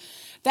to you.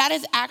 That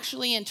is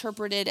actually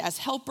interpreted as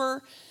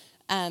helper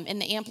in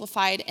the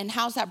Amplified. And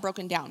how's that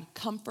broken down?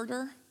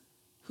 Comforter.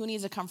 Who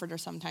needs a comforter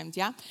sometimes,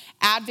 yeah?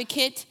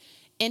 Advocate,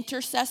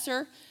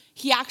 intercessor.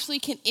 He actually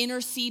can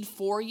intercede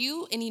for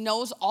you, and he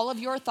knows all of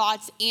your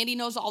thoughts, and he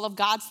knows all of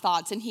God's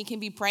thoughts, and he can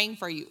be praying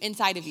for you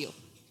inside of you.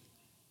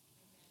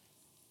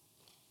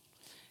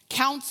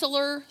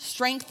 Counselor,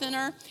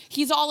 strengthener,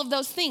 he's all of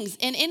those things.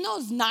 And in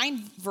those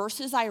 9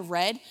 verses I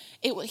read,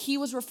 he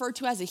was referred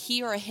to as a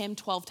he or a him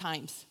 12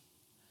 times.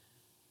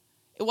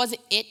 It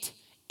wasn't it.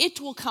 It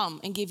will come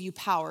and give you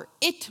power.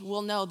 It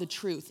will know the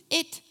truth.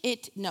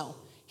 No.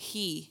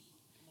 He,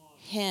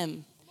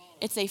 him.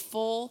 It's a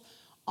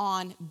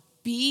full-on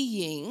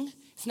being.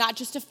 It's not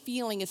just a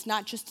feeling. It's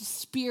not just a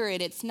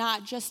spirit. It's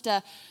not just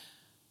a,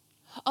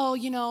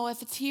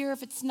 if it's here,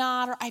 if it's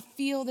not, or I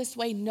feel this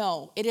way.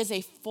 No, it is a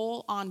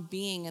full-on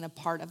being and a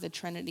part of the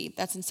Trinity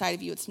that's inside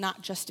of you. It's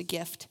not just a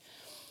gift.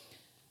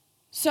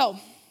 So,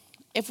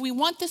 if we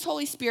want this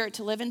Holy Spirit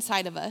to live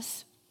inside of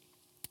us,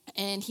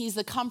 and he's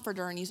the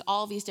comforter, and he's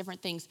all these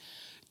different things,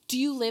 do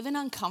you live an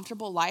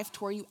uncomfortable life to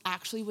where you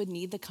actually would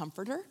need the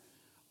comforter?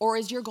 Or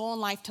is your goal in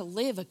life to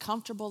live a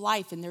comfortable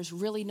life and there's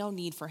really no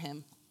need for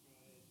him?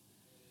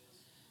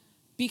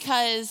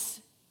 Because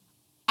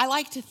I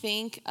like to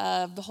think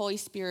of the Holy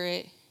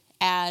Spirit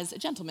as a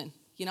gentleman.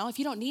 If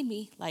you don't need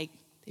me,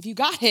 if you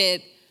got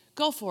it,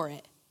 go for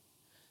it.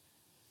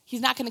 He's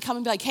not going to come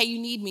and be like, hey, you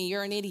need me,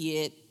 you're an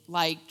idiot.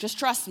 Just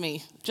trust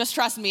me. Just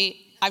trust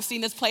me. I've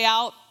seen this play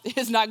out.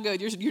 It's not good.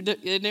 It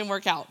didn't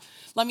work out.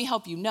 Let me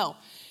help you. No.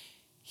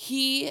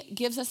 He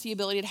gives us the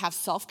ability to have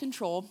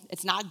self-control.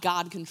 It's not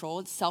God control,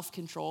 it's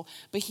self-control.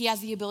 But he has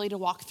the ability to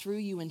walk through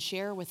you and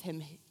share with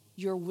him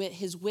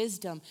his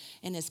wisdom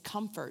and his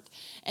comfort.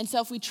 And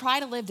so if we try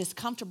to live this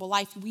comfortable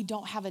life, we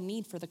don't have a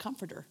need for the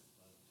comforter.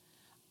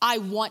 I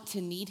want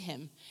to need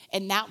him.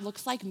 And that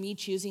looks like me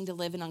choosing to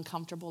live an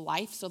uncomfortable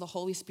life so the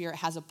Holy Spirit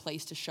has a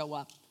place to show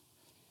up.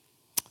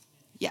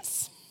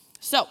 Yes.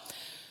 So,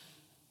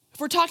 if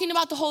we're talking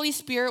about the Holy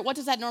Spirit, what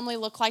does that normally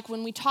look like?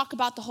 When we talk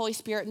about the Holy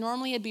Spirit,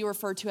 normally it'd be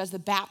referred to as the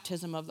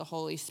baptism of the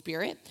Holy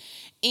Spirit.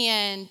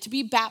 And to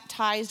be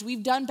baptized,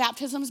 we've done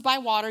baptisms by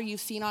water. You've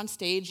seen on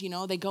stage,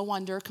 they go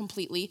under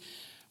completely,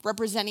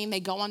 representing they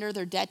go under,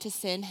 they're dead to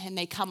sin, and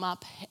they come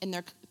up, and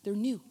they're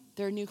new.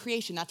 They're a new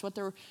creation. That's what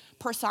they're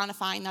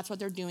personifying. That's what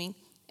they're doing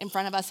in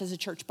front of us as a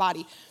church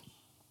body.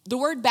 The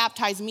word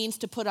baptize means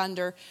to put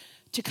under,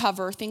 to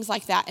cover, things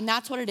like that. And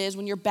that's what it is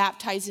when you're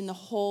baptized in the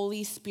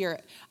Holy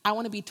Spirit. I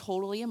want to be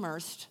totally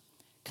immersed,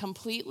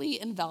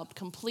 completely enveloped,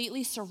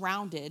 completely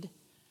surrounded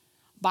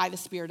by the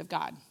Spirit of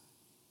God.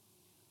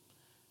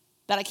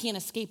 That I can't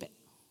escape it.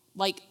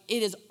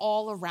 It is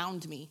all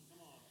around me.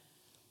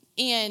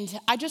 And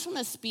I just want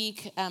to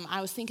speak, I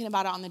was thinking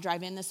about it on the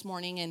drive-in this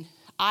morning, and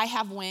I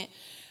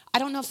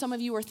don't know if some of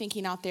you are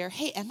thinking out there,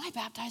 hey, am I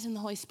baptized in the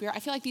Holy Spirit? I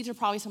feel like these are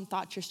probably some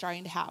thoughts you're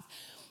starting to have.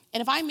 And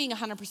if I'm being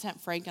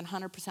 100% frank and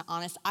 100%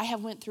 honest, I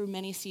have went through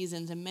many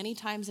seasons and many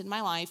times in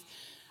my life,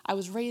 I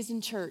was raised in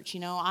church,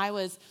 I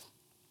was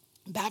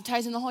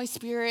baptized in the Holy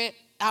Spirit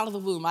out of the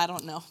womb, I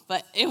don't know,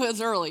 but it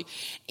was early.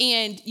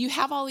 And you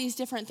have all these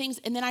different things,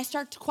 and then I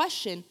start to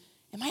question,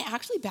 am I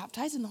actually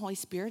baptized in the Holy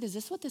Spirit? Is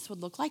this what this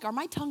would look like? Are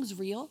my tongues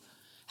real?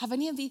 Have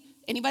anybody?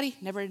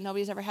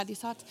 Nobody's ever had these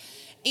thoughts?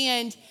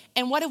 And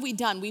what have we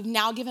done? We've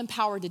now given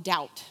power to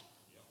doubt.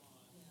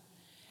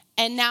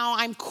 And now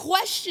I'm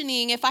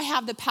questioning if I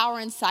have the power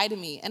inside of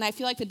me. And I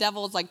feel like the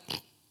devil is like,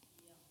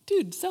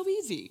 dude, so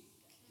easy.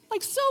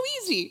 So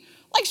easy.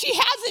 She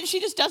has it, she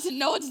just doesn't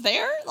know it's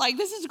there.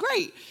 This is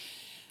great.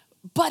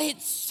 But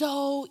it's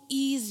so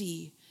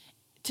easy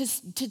to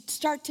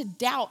start to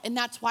doubt. And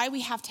that's why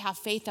we have to have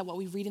faith that what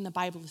we read in the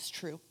Bible is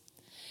true.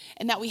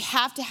 And that we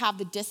have to have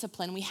the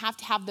discipline. We have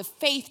to have the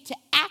faith to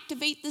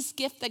activate this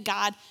gift that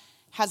God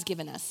has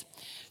given us.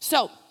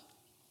 So,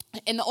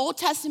 in the Old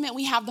Testament,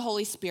 we have the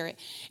Holy Spirit.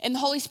 And the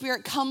Holy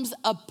Spirit comes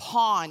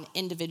upon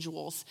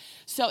individuals.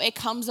 So it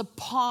comes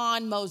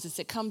upon Moses.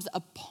 It comes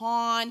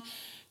upon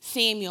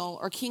Samuel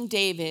or King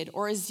David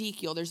or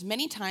Ezekiel. There's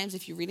many times,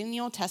 if you read in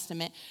the Old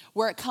Testament,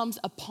 where it comes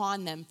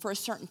upon them for a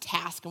certain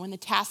task. And when the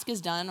task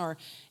is done, or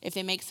if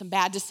they make some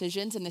bad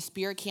decisions and the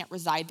Spirit can't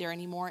reside there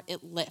anymore,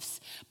 it lifts.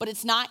 But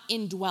it's not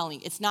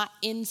indwelling. It's not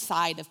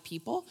inside of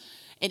people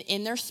and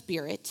in their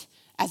spirit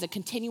as a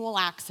continual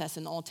access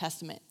in the Old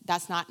Testament.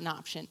 That's not an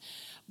option.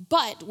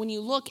 But when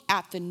you look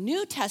at the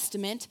New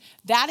Testament,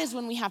 that is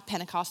when we have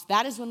Pentecost.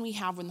 That is when we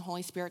have when the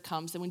Holy Spirit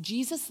comes and when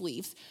Jesus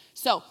leaves.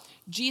 So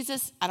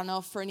Jesus, I don't know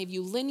if for any of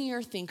you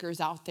linear thinkers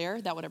out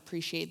there that would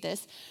appreciate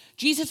this,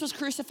 Jesus was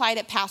crucified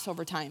at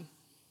Passover time.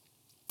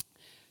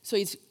 So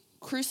he's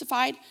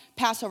crucified,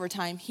 Passover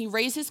time. He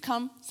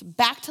comes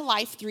back to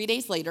life 3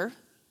 days later. Are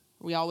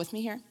we all with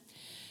me here?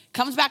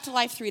 Comes back to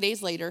life 3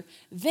 days later.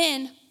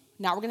 Then,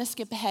 now we're going to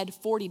skip ahead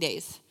 40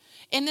 days.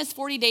 In this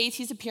 40 days,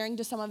 he's appearing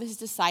to some of his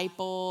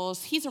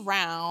disciples. He's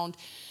around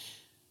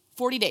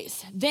 40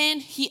 days. Then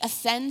he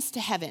ascends to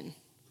heaven.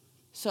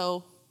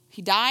 So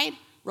he died,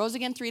 rose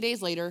again 3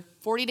 days later.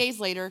 40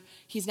 days later,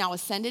 he's now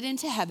ascended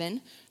into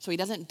heaven. So he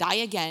doesn't die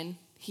again.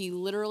 He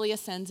literally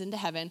ascends into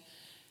heaven.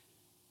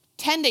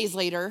 10 days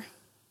later,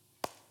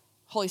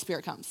 Holy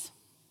Spirit comes.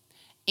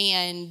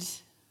 And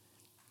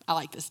I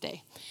like this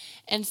day.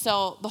 And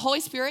so the Holy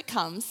Spirit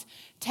comes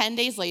 10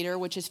 days later,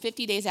 which is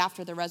 50 days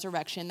after the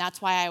resurrection.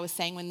 That's why I was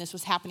saying when this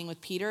was happening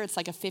with Peter, it's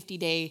like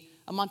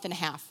a month and a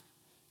half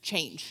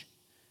change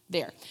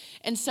there.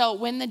 And so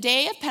when the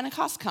day of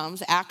Pentecost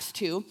comes, Acts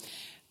 2,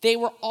 they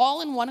were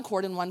all in one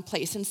accord in one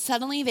place. And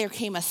suddenly there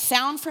came a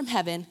sound from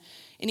heaven.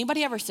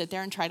 Anybody ever sit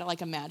there and try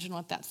to imagine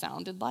what that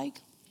sounded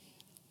like?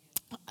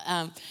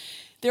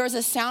 There was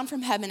a sound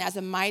from heaven as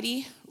a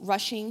mighty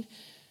rushing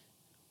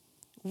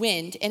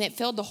wind, and it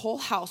filled the whole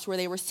house where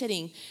they were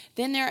sitting.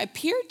 Then there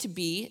appeared to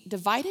be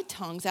divided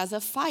tongues as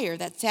of fire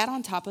that sat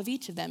on top of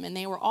each of them, and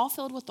they were all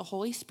filled with the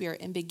Holy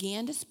Spirit and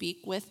began to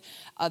speak with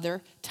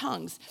other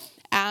tongues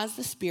as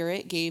the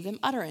Spirit gave them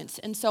utterance.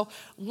 And so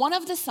one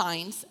of the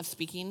signs of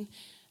speaking,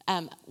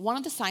 one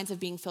of the signs of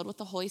being filled with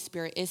the Holy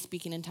Spirit is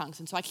speaking in tongues.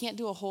 And so I can't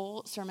do a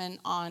whole sermon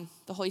on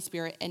the Holy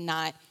Spirit and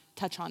not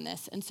touch on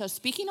this. And so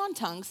speaking on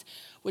tongues,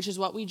 which is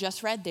what we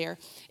just read there,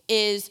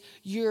 is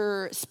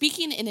you're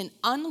speaking in an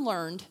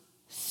unlearned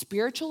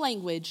spiritual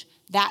language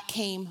that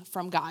came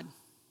from God.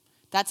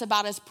 That's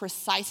about as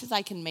precise as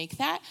I can make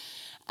that,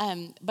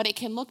 but it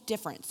can look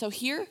different. So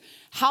here,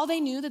 how they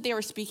knew that they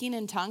were speaking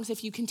in tongues,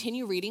 if you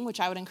continue reading, which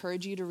I would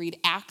encourage you to read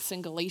Acts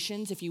and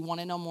Galatians if you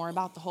want to know more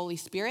about the Holy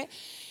Spirit,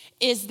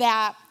 is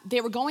that they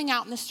were going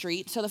out in the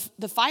street. So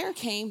the fire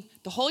came,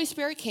 the Holy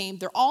Spirit came,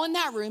 they're all in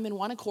that room in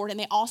one accord, and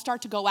they all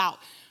start to go out.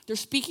 They're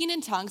speaking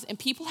in tongues, and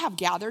people have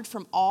gathered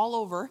from all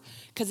over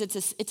because it's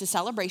a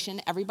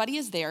celebration. Everybody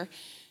is there,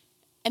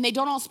 and they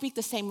don't all speak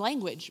the same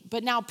language.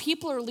 But now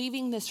people are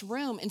leaving this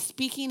room and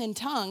speaking in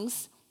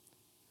tongues,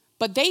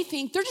 but they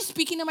think they're just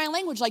speaking in my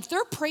language. Like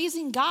they're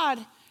praising God.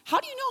 How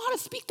do you know how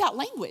to speak that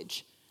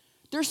language?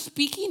 They're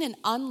speaking an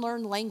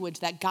unlearned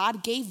language that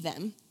God gave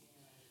them,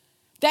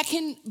 that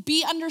can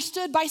be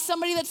understood by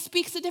somebody that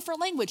speaks a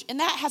different language. And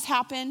that has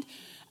happened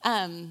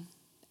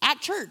at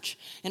church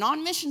and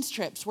on missions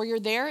trips where you're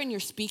there and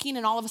you're speaking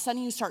and all of a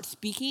sudden you start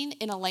speaking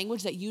in a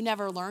language that you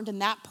never learned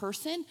and that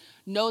person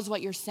knows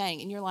what you're saying.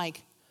 And you're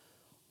like,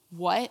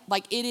 what?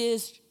 Like it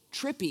is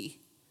trippy,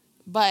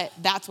 but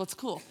that's what's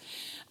cool.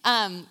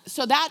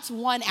 So that's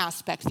one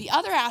aspect. The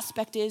other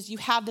aspect is you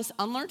have this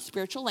unlearned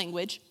spiritual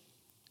language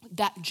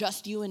that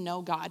just you and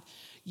know God.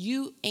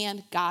 You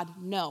and God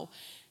know.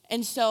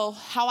 And so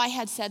how I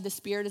had said the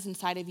Spirit is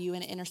inside of you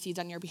and it intercedes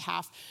on your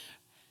behalf.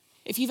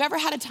 If you've ever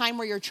had a time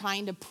where you're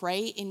trying to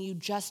pray and you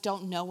just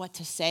don't know what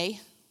to say,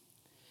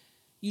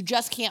 you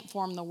just can't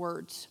form the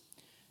words.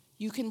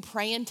 You can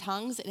pray in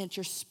tongues and it's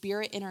your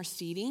spirit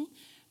interceding.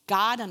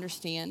 God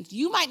understands.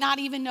 You might not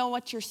even know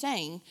what you're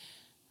saying.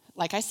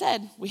 Like I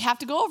said, we have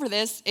to go over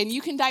this and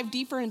you can dive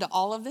deeper into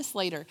all of this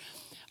later.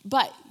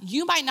 But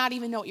you might not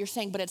even know what you're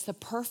saying, but it's the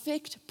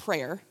perfect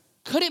prayer.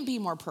 Couldn't be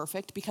more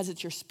perfect because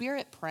it's your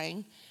spirit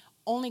praying.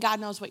 Only God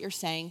knows what you're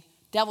saying.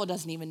 Devil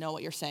doesn't even know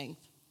what you're saying.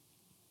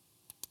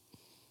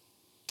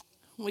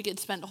 We could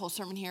spend a whole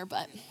sermon here,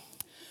 but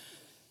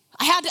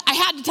I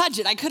had to touch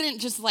it. I couldn't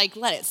just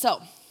let it.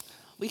 So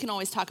we can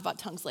always talk about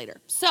tongues later.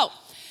 So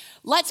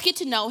let's get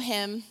to know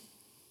him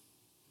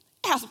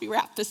as we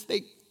wrap this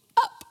thing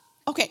up.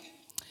 Okay.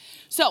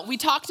 So we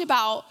talked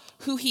about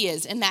who he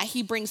is and that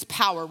he brings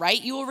power, right?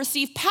 You will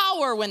receive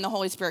power when the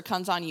Holy Spirit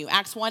comes on you.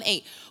 Acts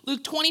 1:8.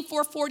 Luke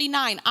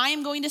 24:49. I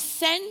am going to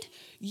send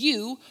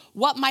you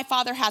what my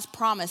Father has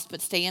promised,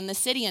 but stay in the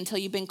city until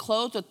you've been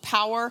clothed with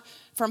power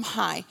from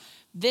high.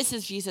 This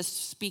is Jesus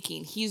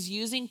speaking. He's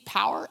using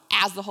power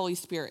as the Holy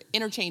Spirit.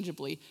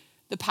 Interchangeably,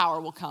 the power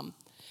will come.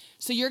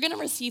 So you're going to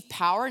receive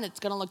power and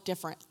it's going to look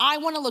different. I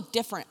want to look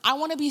different. I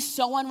want to be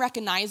so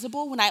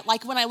unrecognizable when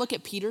I look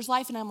at Peter's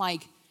life and I'm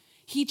like,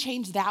 he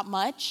changed that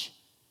much.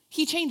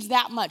 He changed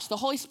that much. The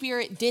Holy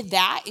Spirit did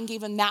that and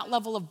gave him that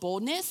level of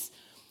boldness.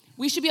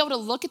 We should be able to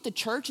look at the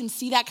church and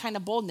see that kind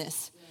of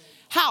boldness.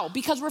 How?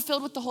 Because we're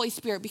filled with the Holy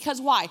Spirit. Because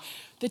why?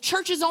 The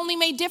church is only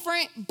made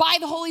different by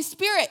the Holy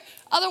Spirit.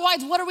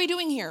 Otherwise, what are we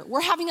doing here?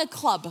 We're having a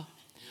club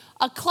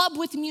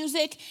with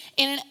music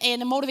and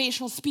a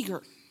motivational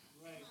speaker.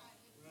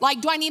 Like,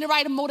 do I need to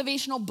write a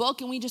motivational book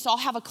and we just all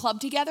have a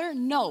club together?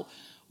 No.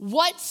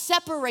 What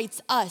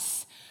separates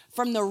us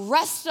from the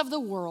rest of the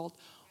world,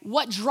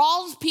 what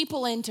draws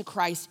people into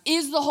Christ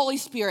is the Holy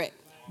Spirit.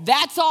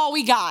 That's all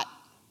we got.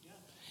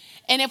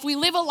 And if we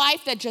live a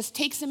life that just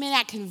takes them in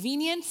at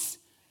convenience,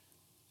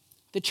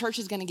 the church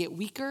is going to get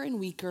weaker and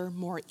weaker,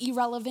 more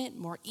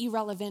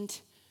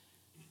irrelevant,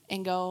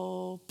 and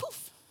go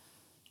poof,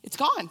 it's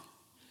gone.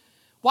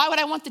 Why would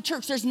I want the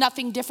church? There's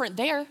nothing different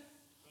there.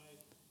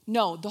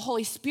 No, the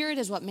Holy Spirit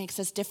is what makes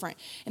us different.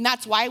 And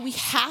that's why we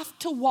have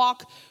to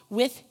walk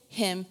with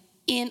him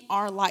in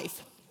our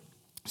life.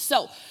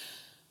 So,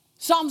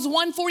 Psalms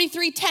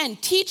 143:10,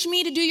 teach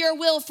me to do your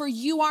will, for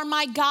you are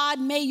my God.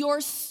 May your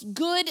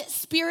good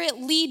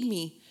spirit lead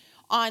me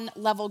on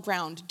level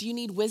ground. Do you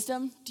need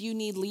wisdom? Do you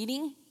need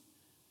leading?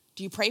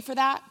 Do you pray for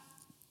that?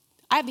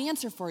 I have the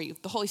answer for you,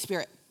 the Holy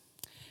Spirit.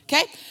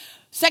 Okay?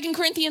 2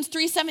 Corinthians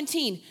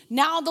 3:17,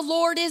 now the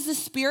Lord is the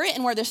Spirit,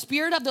 and where the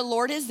Spirit of the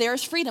Lord is, there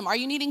is freedom. Are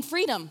you needing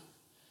freedom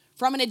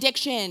from an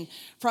addiction,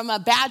 from a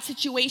bad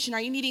situation?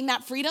 Are you needing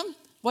that freedom?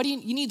 What do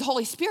you need? The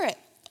Holy Spirit.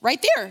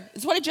 Right there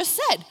is what it just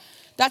said.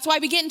 That's why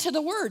we get into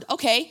the word.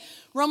 Okay,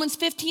 Romans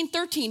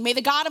 15:13, may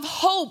the God of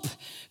hope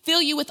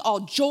fill you with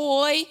all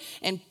joy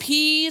and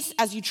peace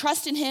as you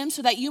trust in him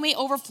so that you may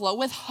overflow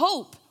with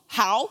hope.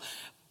 How?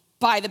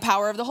 By the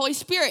power of the Holy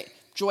Spirit.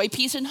 Joy,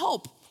 peace, and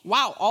hope.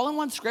 Wow, all in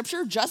one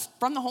scripture just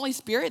from the Holy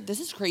Spirit?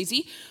 This is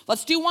crazy.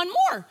 Let's do one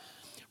more.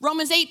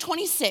 Romans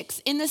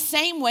 8:26, in the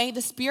same way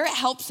the Spirit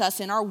helps us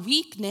in our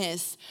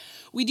weakness.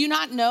 We do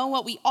not know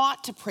what we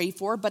ought to pray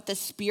for, but the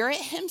Spirit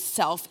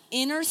himself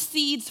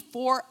intercedes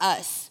for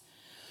us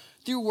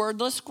through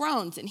wordless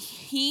groans. And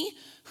he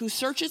who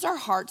searches our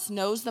hearts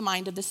knows the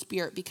mind of the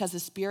Spirit, because the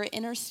Spirit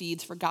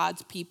intercedes for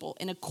God's people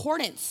in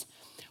accordance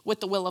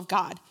with the will of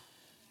God.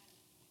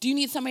 Do you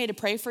need somebody to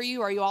pray for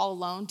you? Are you all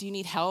alone? Do you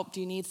need help?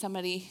 Do you need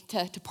somebody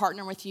to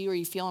partner with you? Are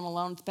you feeling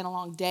alone? It's been a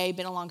long day,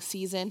 been a long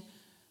season.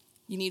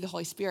 You need the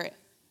Holy Spirit.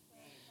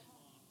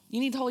 You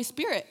need the Holy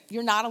Spirit.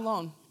 You're not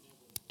alone.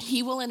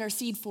 He will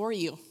intercede for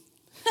you.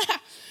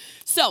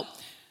 So,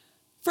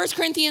 1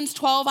 Corinthians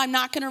 12, I'm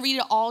not going to read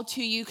it all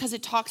to you because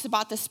it talks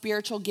about the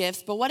spiritual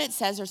gifts. But what it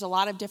says, there's a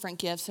lot of different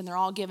gifts, and they're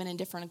all given in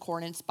different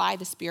accordance by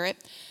the Spirit,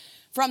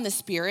 from the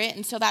Spirit.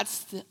 And so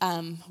that's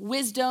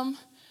wisdom,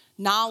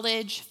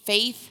 knowledge,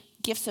 faith,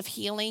 gifts of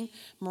healing,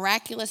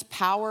 miraculous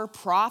power,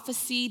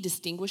 prophecy,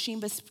 distinguishing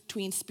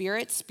between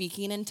spirits,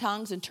 speaking in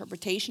tongues,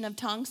 interpretation of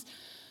tongues.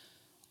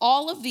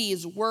 All of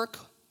these work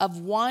of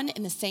one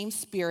and the same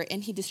Spirit,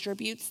 and he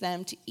distributes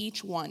them to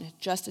each one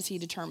just as he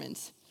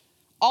determines.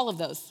 All of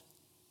those.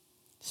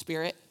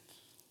 Spirit.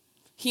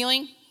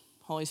 Healing,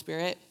 Holy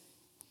Spirit.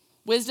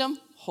 Wisdom,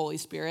 Holy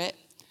Spirit.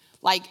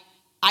 Like,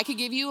 I could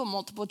give you a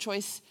multiple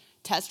choice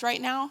test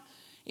right now,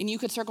 and you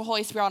could circle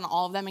Holy Spirit on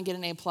all of them and get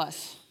an A+,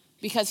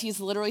 because he's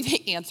literally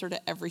the answer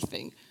to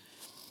everything.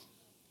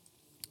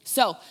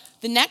 So,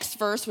 the next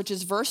verse, which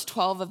is verse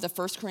 12 of the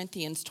 1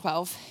 Corinthians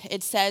 12,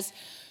 it says,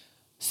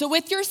 so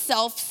with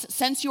yourselves,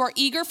 since you are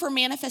eager for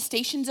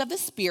manifestations of the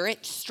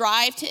Spirit,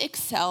 strive to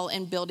excel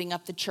in building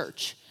up the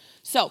church.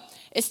 So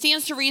it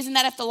stands to reason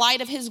that if the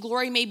light of his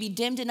glory may be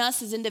dimmed in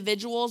us as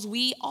individuals,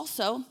 we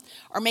also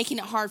are making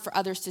it hard for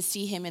others to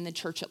see him in the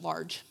church at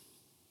large.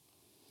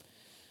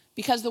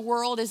 Because the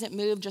world isn't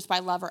moved just by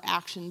love or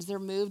actions. They're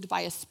moved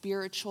by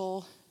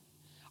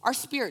our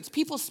spirits.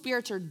 People's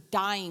spirits are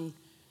dying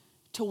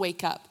to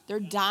wake up. They're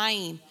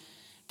dying.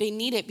 They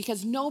need it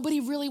because nobody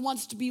really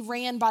wants to be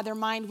ran by their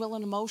mind, will,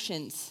 and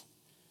emotions.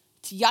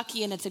 It's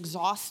yucky and it's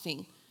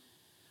exhausting.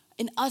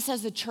 And us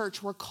as a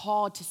church, we're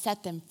called to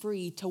set them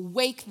free, to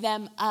wake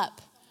them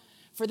up,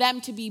 for them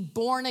to be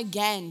born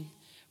again,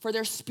 for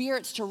their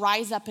spirits to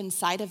rise up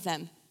inside of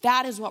them.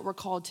 That is what we're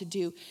called to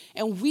do.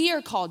 And we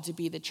are called to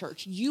be the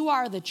church. You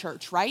are the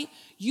church, right?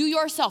 You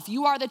yourself,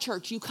 you are the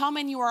church. You come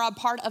and you are a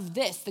part of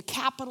this, the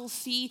capital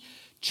C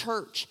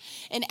church.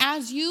 And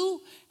as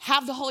you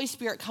have the Holy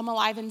Spirit come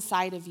alive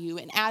inside of you,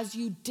 and as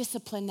you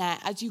discipline that,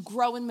 as you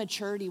grow in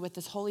maturity with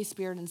this Holy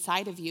Spirit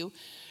inside of you,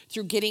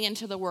 through getting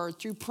into the Word,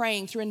 through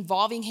praying, through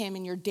involving him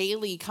in your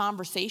daily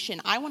conversation.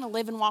 I want to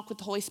live and walk with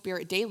the Holy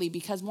Spirit daily,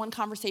 because one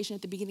conversation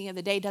at the beginning of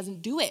the day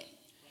doesn't do it.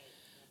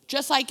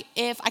 Just like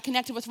if I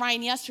connected with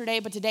Ryan yesterday,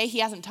 but today he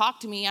hasn't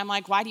talked to me, I'm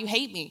like, why do you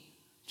hate me?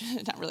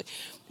 Not really.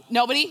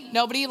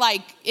 Nobody,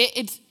 like,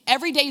 it's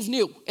every day's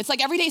new. It's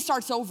like every day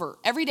starts over.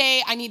 Every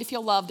day I need to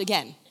feel loved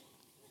again.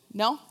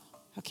 No?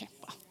 Okay.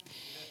 Well.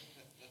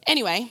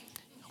 Anyway,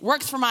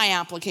 works for my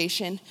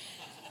application.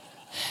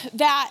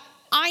 That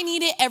I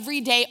need it every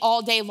day,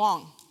 all day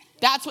long.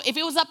 If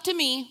it was up to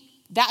me,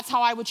 that's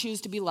how I would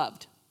choose to be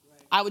loved.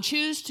 I would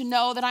choose to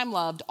know that I'm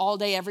loved all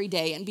day, every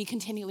day, and be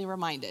continually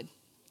reminded.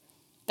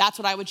 That's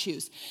what I would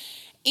choose.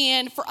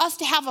 And for us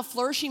to have a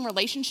flourishing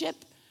relationship,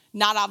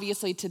 not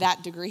obviously to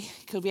that degree,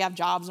 because we have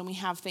jobs and we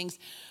have things,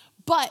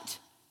 but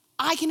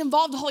I can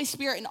involve the Holy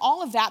Spirit in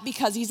all of that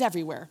because he's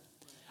everywhere.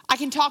 I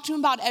can talk to him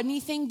about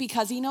anything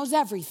because he knows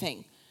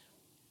everything.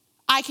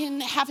 I can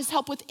have his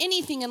help with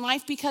anything in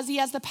life because he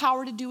has the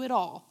power to do it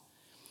all.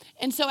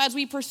 And so as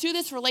we pursue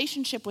this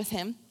relationship with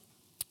him,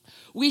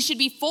 we should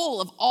be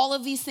full of all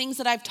of these things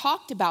that I've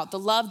talked about: the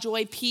love,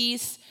 joy,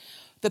 peace,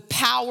 the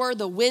power,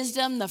 the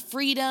wisdom, the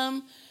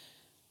freedom,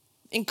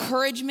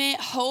 encouragement,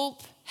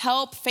 hope,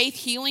 help, faith,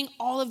 healing.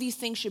 All of these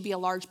things should be a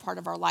large part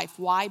of our life.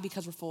 Why?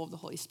 Because we're full of the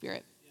Holy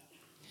Spirit.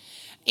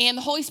 And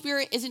the Holy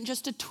Spirit isn't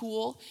just a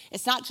tool.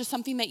 It's not just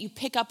something that you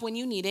pick up when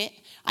you need it.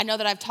 I know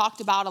that I've talked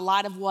about a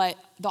lot of what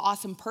the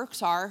awesome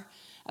perks are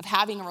of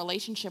having a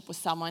relationship with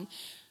someone,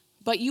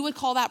 but you would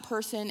call that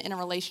person in a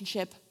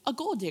relationship a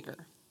gold digger,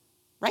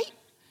 right?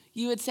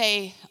 You would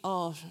say,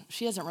 oh,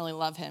 she doesn't really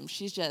love him.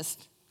 She's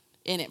just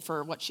in it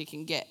for what she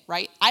can get,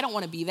 right? I don't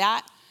want to be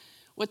that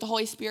with the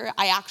Holy Spirit.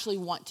 I actually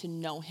want to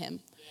know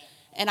him,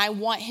 and I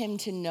want him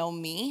to know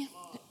me,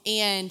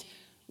 and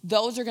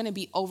those are going to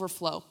be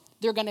overflow.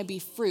 They're going to be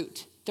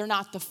fruit. They're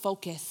not the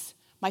focus.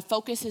 My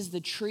focus is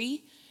the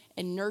tree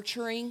and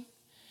nurturing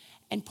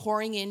and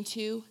pouring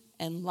into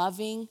and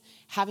loving,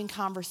 having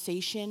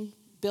conversation,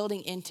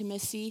 building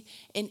intimacy.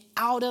 And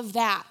out of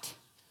that,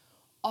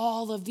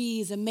 all of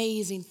these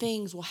amazing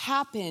things will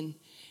happen.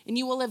 And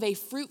you will live a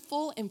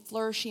fruitful and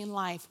flourishing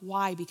life.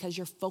 Why? Because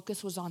your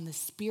focus was on the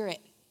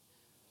Spirit.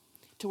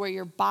 To where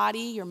your body,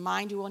 your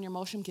mind, your will, and your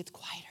emotion gets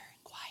quieter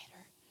and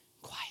quieter,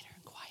 quieter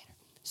and quieter.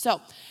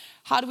 So,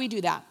 how do we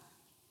do that?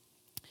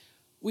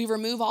 We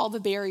remove all the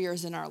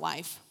barriers in our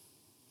life.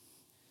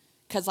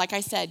 Because like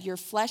I said, your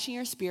flesh and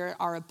your spirit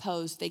are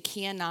opposed. They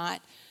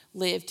cannot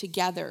live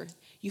together.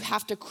 You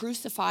have to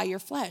crucify your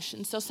flesh.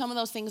 And so some of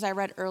those things I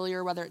read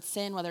earlier, whether it's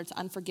sin, whether it's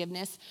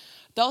unforgiveness,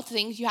 those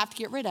things you have to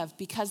get rid of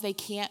because they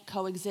can't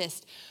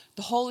coexist.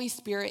 The Holy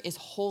Spirit is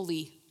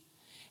holy.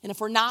 And if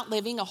we're not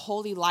living a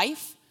holy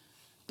life,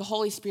 the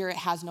Holy Spirit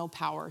has no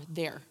power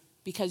there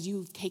because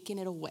you've taken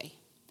it away.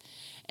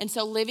 And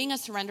so living a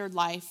surrendered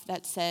life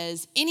that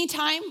says,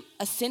 anytime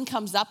a sin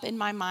comes up in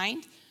my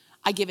mind,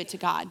 I give it to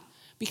God.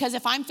 Because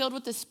if I'm filled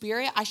with the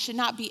Spirit, I should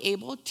not be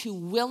able to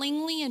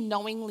willingly and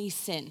knowingly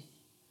sin.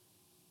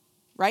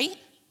 Right?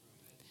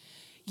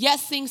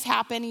 Yes, things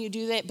happen and you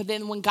do that, but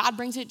then when God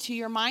brings it to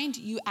your mind,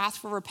 you ask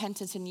for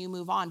repentance and you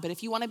move on. But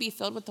if you want to be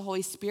filled with the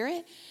Holy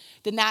Spirit,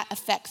 then that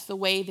affects the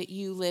way that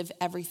you live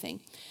everything.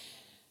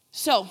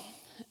 So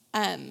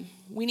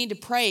we need to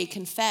pray,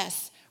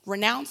 confess,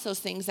 renounce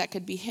those things that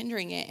could be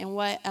hindering it. And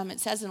what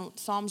it says in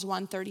Psalms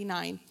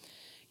 139,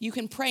 you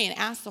can pray and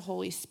ask the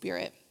Holy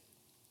Spirit,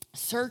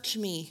 search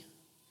me,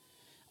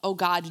 O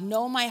God,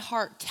 know my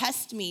heart,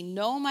 test me,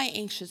 know my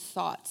anxious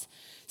thoughts.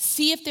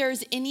 See if there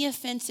is any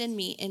offense in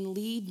me and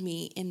lead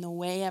me in the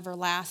way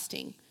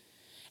everlasting.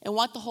 And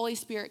what the Holy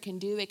Spirit can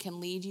do, it can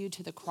lead you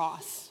to the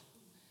cross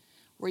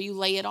where you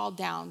lay it all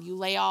down. You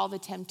lay all the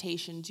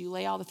temptations. You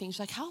lay all the things.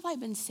 You're like, how have I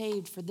been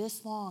saved for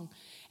this long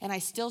and I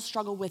still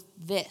struggle with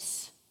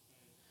this?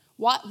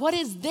 What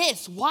is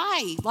this?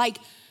 Why? Like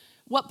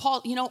what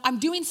Paul, I'm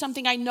doing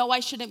something I know I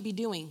shouldn't be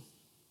doing,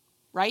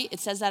 right? It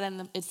says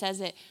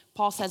that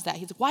Paul says that.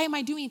 He's like, why am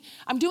I doing?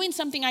 I'm doing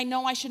something I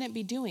know I shouldn't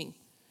be doing.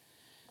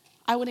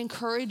 I would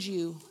encourage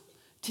you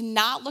to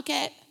not look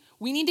at,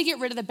 we need to get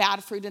rid of the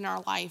bad fruit in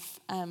our life,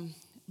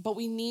 but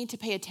we need to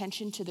pay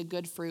attention to the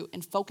good fruit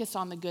and focus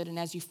on the good. And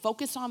as you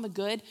focus on the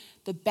good,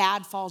 the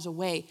bad falls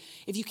away.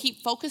 If you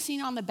keep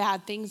focusing on the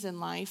bad things in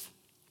life,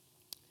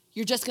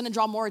 you're just going to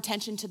draw more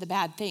attention to the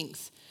bad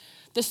things.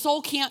 The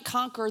soul can't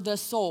conquer the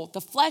soul.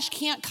 The flesh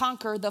can't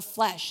conquer the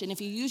flesh. And if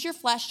you use your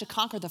flesh to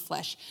conquer the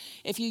flesh,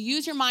 if you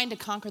use your mind to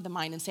conquer the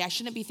mind and say, I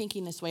shouldn't be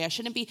thinking this way, I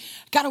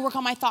got to work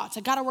on my thoughts,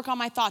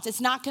 it's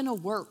not going to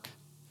work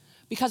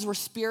because we're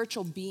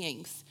spiritual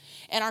beings.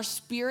 And our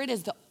spirit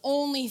is the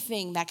only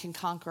thing that can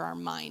conquer our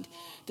mind.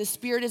 The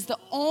Spirit is the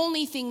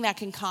only thing that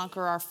can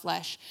conquer our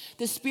flesh.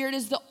 The Spirit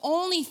is the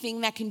only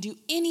thing that can do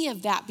any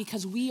of that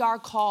because we are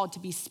called to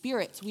be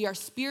spirits. We are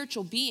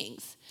spiritual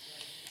beings.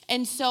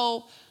 And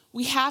so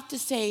we have to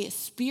say,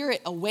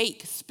 Spirit,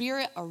 awake,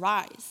 Spirit,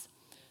 arise.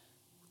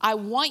 I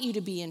want you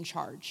to be in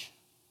charge.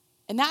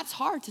 And that's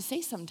hard to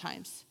say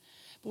sometimes.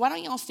 But why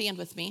don't you all stand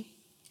with me?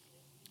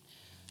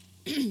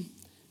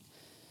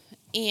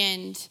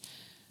 And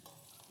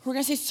we're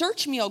going to say,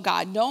 search me, O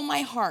God, know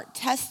my heart,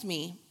 test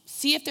me,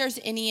 see if there's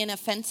any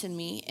offense in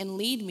me, and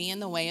lead me in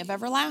the way of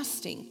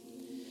everlasting.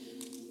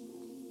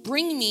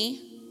 Bring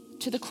me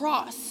to the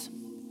cross.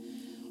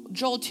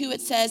 Joel 2,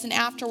 it says, and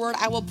afterward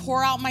I will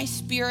pour out my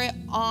Spirit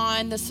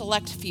on the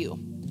select few,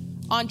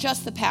 on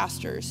just the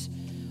pastors,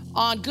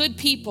 on good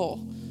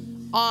people,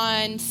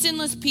 on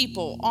sinless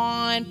people,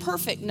 on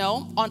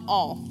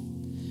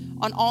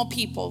all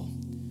people.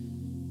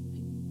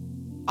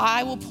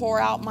 I will pour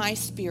out my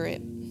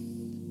Spirit.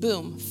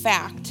 Boom,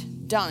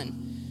 fact, done.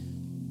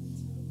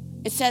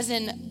 It says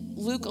in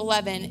Luke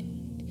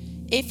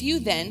 11, if you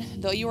then,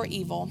 though you are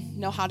evil,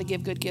 know how to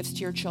give good gifts to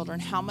your children,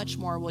 how much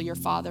more will your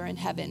Father in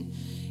heaven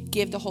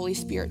give the Holy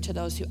Spirit to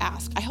those who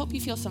ask? I hope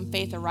you feel some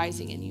faith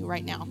arising in you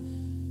right now,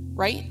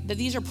 right? That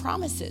these are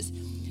promises.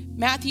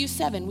 Matthew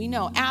 7, we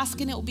know,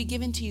 ask and it will be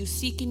given to you,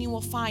 seek and you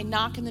will find,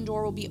 knock and the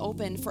door will be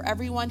opened. For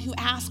everyone who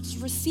asks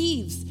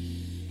receives,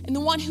 and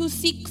the one who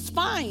seeks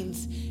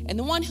finds, and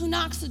the one who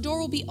knocks the door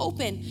will be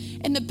open.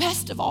 And the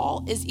best of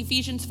all is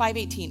Ephesians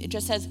 5:18. It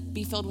just says,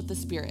 be filled with the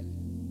Spirit.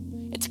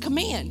 It's a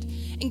command.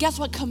 And guess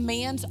what?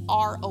 Commands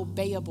are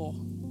obeyable.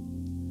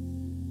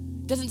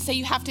 It doesn't say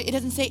you have to, it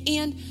doesn't say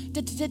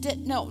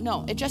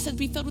no. It just says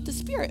be filled with the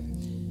Spirit.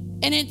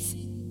 And it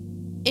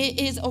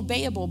is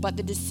obeyable, but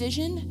the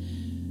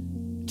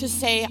decision to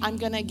say I'm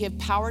going to give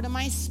power to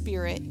my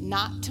spirit,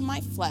 not to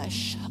my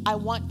flesh. I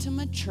want to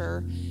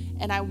mature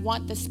and I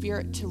want the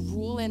Spirit to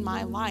rule in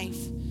my life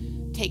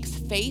takes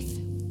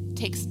faith,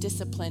 takes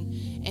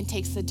discipline, and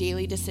takes the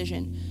daily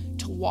decision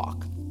to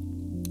walk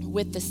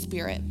with the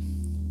Spirit.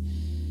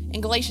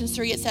 In Galatians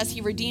 3, it says,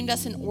 he redeemed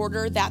us in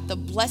order that the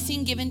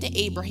blessing given to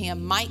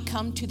Abraham might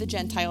come to the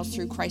Gentiles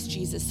through Christ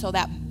Jesus, so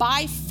that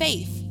by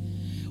faith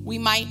we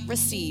might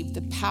receive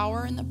the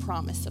power and the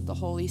promise of the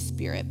Holy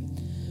Spirit.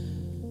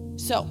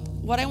 So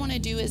what I want to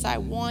do is I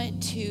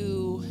want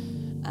to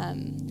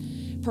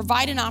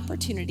provide an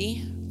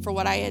opportunity for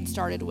what I had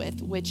started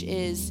with, which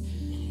is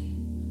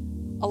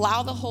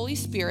allow the Holy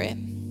Spirit,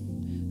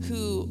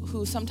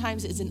 who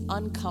sometimes is an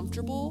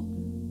uncomfortable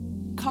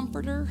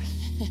comforter.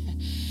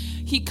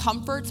 He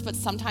comforts, but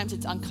sometimes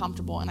it's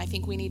uncomfortable. And I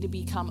think we need to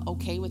become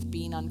okay with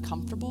being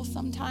uncomfortable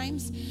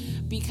sometimes,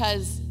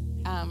 because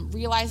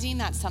realizing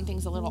that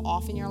something's a little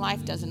off in your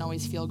life doesn't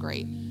always feel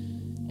great.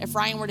 If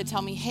Ryan were to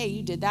tell me, hey,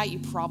 you did that, you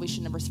probably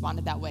shouldn't have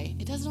responded that way.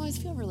 It doesn't always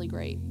feel really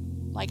great.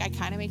 Like, it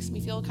kind of makes me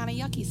feel kind of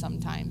yucky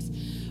sometimes.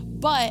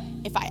 But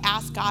if I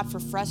ask God for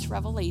fresh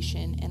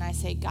revelation and I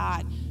say,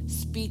 God,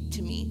 speak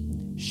to me,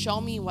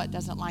 show me what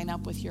doesn't line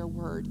up with your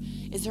word.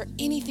 Is there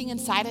anything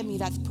inside of me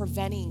that's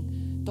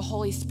preventing the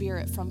Holy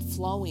Spirit from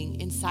flowing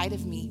inside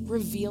of me?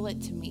 Reveal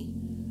it to me.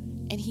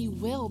 And he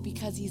will,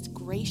 because he's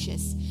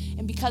gracious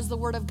and because the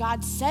word of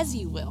God says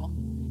he will.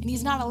 And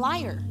he's not a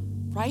liar,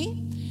 right?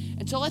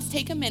 And so let's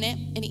take a minute,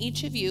 and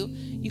each of you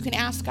can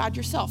ask God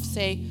yourself.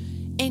 Say,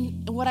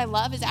 and what I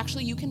love is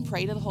actually you can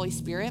pray to the Holy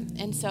Spirit.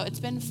 And so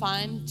it's been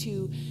fun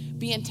to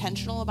be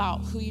intentional about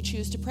who you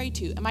choose to pray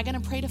to. Am I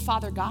going to pray to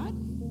Father God?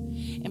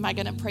 Am I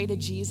going to pray to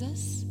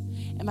Jesus?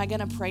 Am I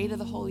going to pray to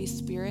the Holy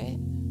Spirit?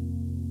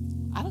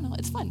 I don't know.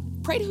 It's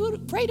fun. Pray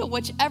to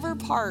whichever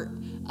part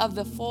of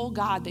the full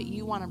God that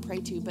you want to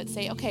pray to, but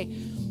say, okay,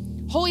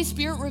 Holy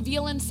Spirit,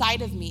 reveal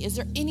inside of me. Is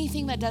there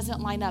anything that doesn't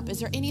line up? Is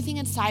there anything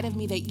inside of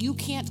me that you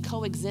can't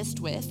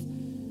coexist with?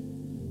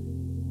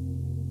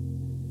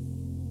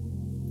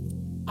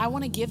 I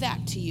want to give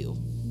that to you.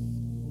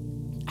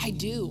 I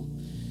do.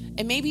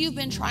 And maybe you've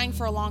been trying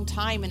for a long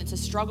time and it's a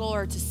struggle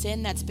or it's a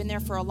sin that's been there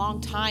for a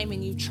long time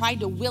and you've tried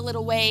to will it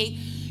away.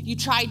 You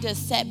tried to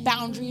set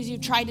boundaries. You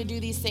tried to do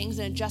these things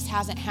and it just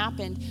hasn't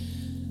happened.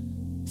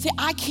 Say,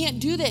 I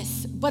can't do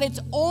this, but it's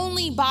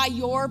only by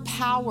your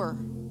power.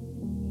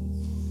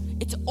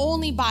 It's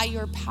only by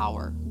your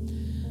power.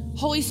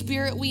 Holy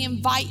Spirit, we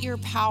invite your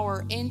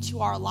power into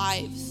our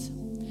lives,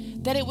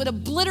 that it would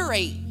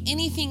obliterate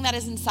anything that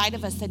is inside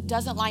of us that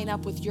doesn't line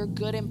up with your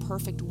good and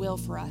perfect will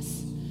for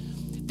us.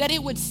 That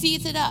it would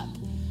seize it up.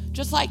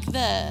 Just like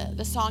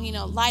the song,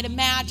 light a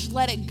match,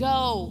 let it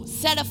go,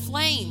 set a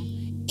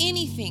flame,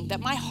 anything, that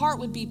my heart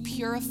would be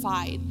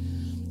purified.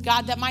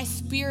 God, that my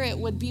spirit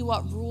would be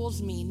what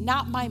rules me,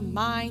 not my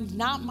mind,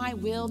 not my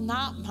will,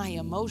 not my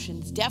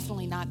emotions,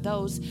 definitely not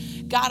those.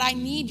 God, I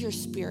need your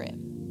Spirit.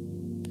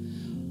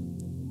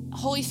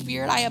 Holy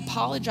Spirit, I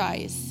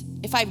apologize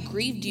if I've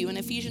grieved you. In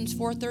Ephesians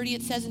 4:30,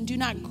 it says, and do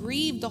not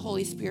grieve the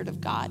Holy Spirit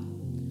of God.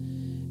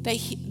 That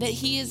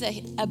he is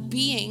a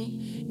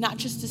being, not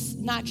just this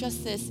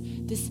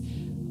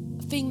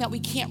thing that we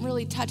can't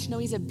really touch. No,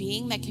 he's a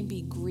being that can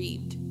be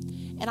grieved.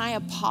 And I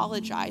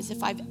apologize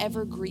if I've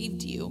ever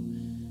grieved you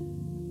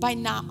by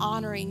not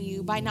honoring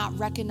you, by not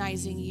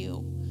recognizing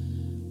you.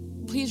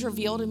 Please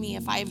reveal to me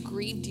if I have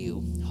grieved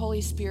you,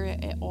 Holy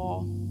Spirit, at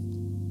all.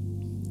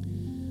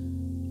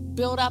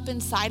 Build up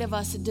inside of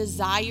us a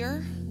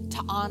desire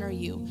to honor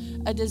you,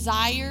 a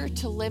desire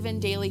to live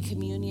in daily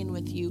communion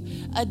with you,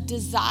 a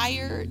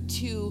desire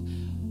to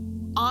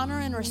honor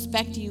and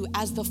respect you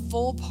as the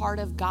full part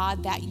of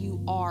God that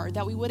you are,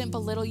 that we wouldn't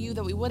belittle you,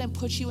 that we wouldn't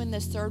put you in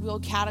this third wheel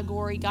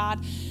category,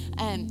 God,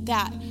 and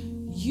that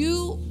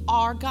you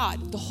are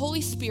God. The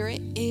Holy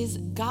Spirit is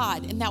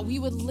God, and that we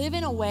would live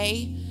in a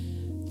way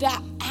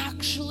that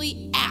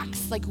actually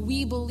acts like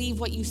we believe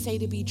what you say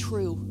to be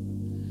true.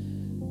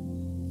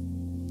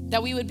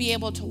 That we would be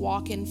able to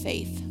walk in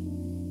faith.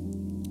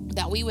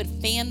 That we would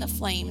fan the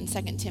flame in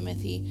 2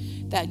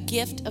 Timothy, that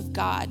gift of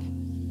God,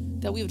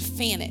 that we would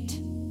fan it.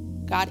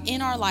 God,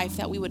 in our life,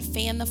 that we would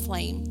fan the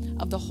flame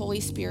of the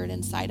Holy Spirit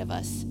inside of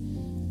us.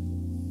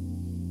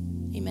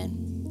 Amen.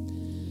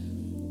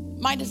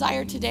 my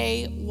desire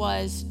today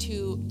was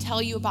to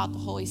tell you about the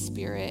Holy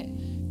Spirit,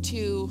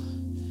 to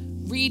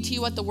read to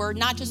you what the Word,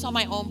 not just on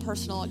my own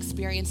personal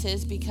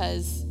experiences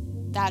because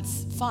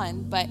that's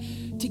fun, but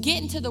to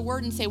get into the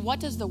Word and say, what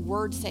does the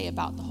Word say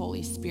about the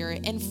Holy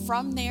Spirit? And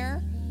from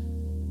there,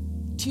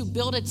 to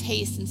build a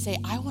taste and say,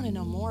 I want to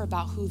know more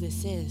about who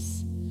this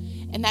is.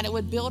 And that it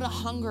would build a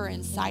hunger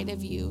inside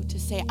of you to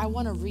say, I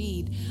want to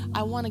read.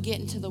 I want to get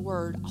into the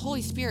Word.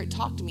 Holy Spirit,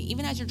 talk to me.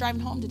 Even as you're driving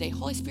home today,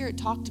 Holy Spirit,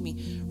 talk to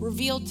me.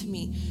 Reveal to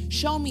me.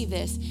 Show me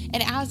this.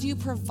 And as you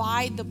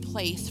provide the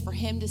place for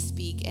Him to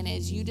speak, and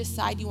as you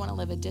decide you want to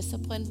live a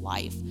disciplined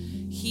life,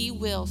 He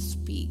will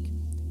speak.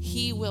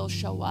 He will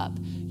show up.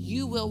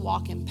 You will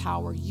walk in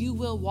power. You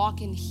will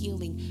walk in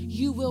healing.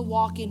 You will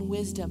walk in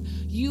wisdom.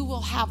 You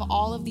will have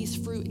all of these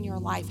fruit in your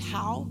life.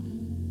 How?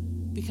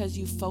 Because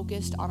you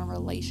focused on a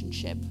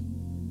relationship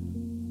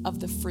of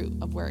the fruit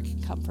of where it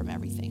can come from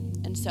everything.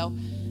 And so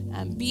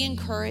be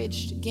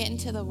encouraged, get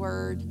into the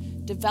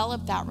Word,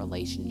 develop that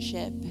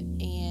relationship,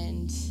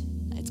 and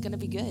it's going to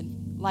be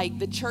good. Like,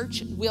 the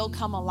church will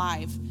come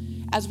alive.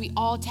 As we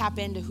all tap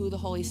into who the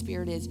Holy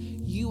Spirit is,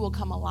 you will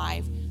come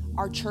alive.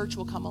 Our church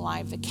will come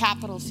alive. The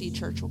capital C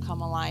church will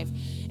come alive.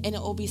 And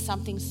it will be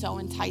something so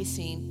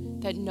enticing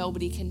that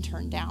nobody can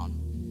turn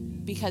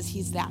down because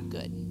He's that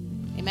good.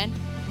 Amen?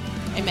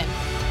 Amen.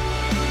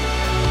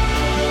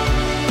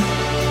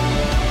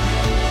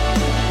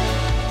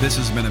 This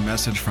has been a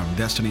message from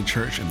Destiny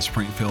Church in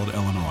Springfield,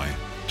 Illinois.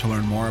 To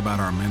learn more about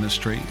our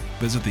ministry,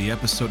 visit the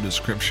episode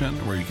description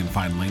where you can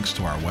find links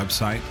to our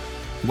website,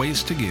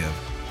 ways to give,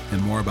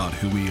 and more about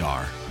who we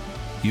are.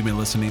 You've been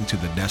listening to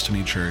the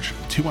Destiny Church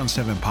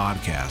 217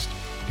 podcast,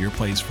 your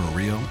place for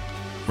real,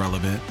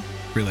 relevant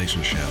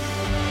relationship.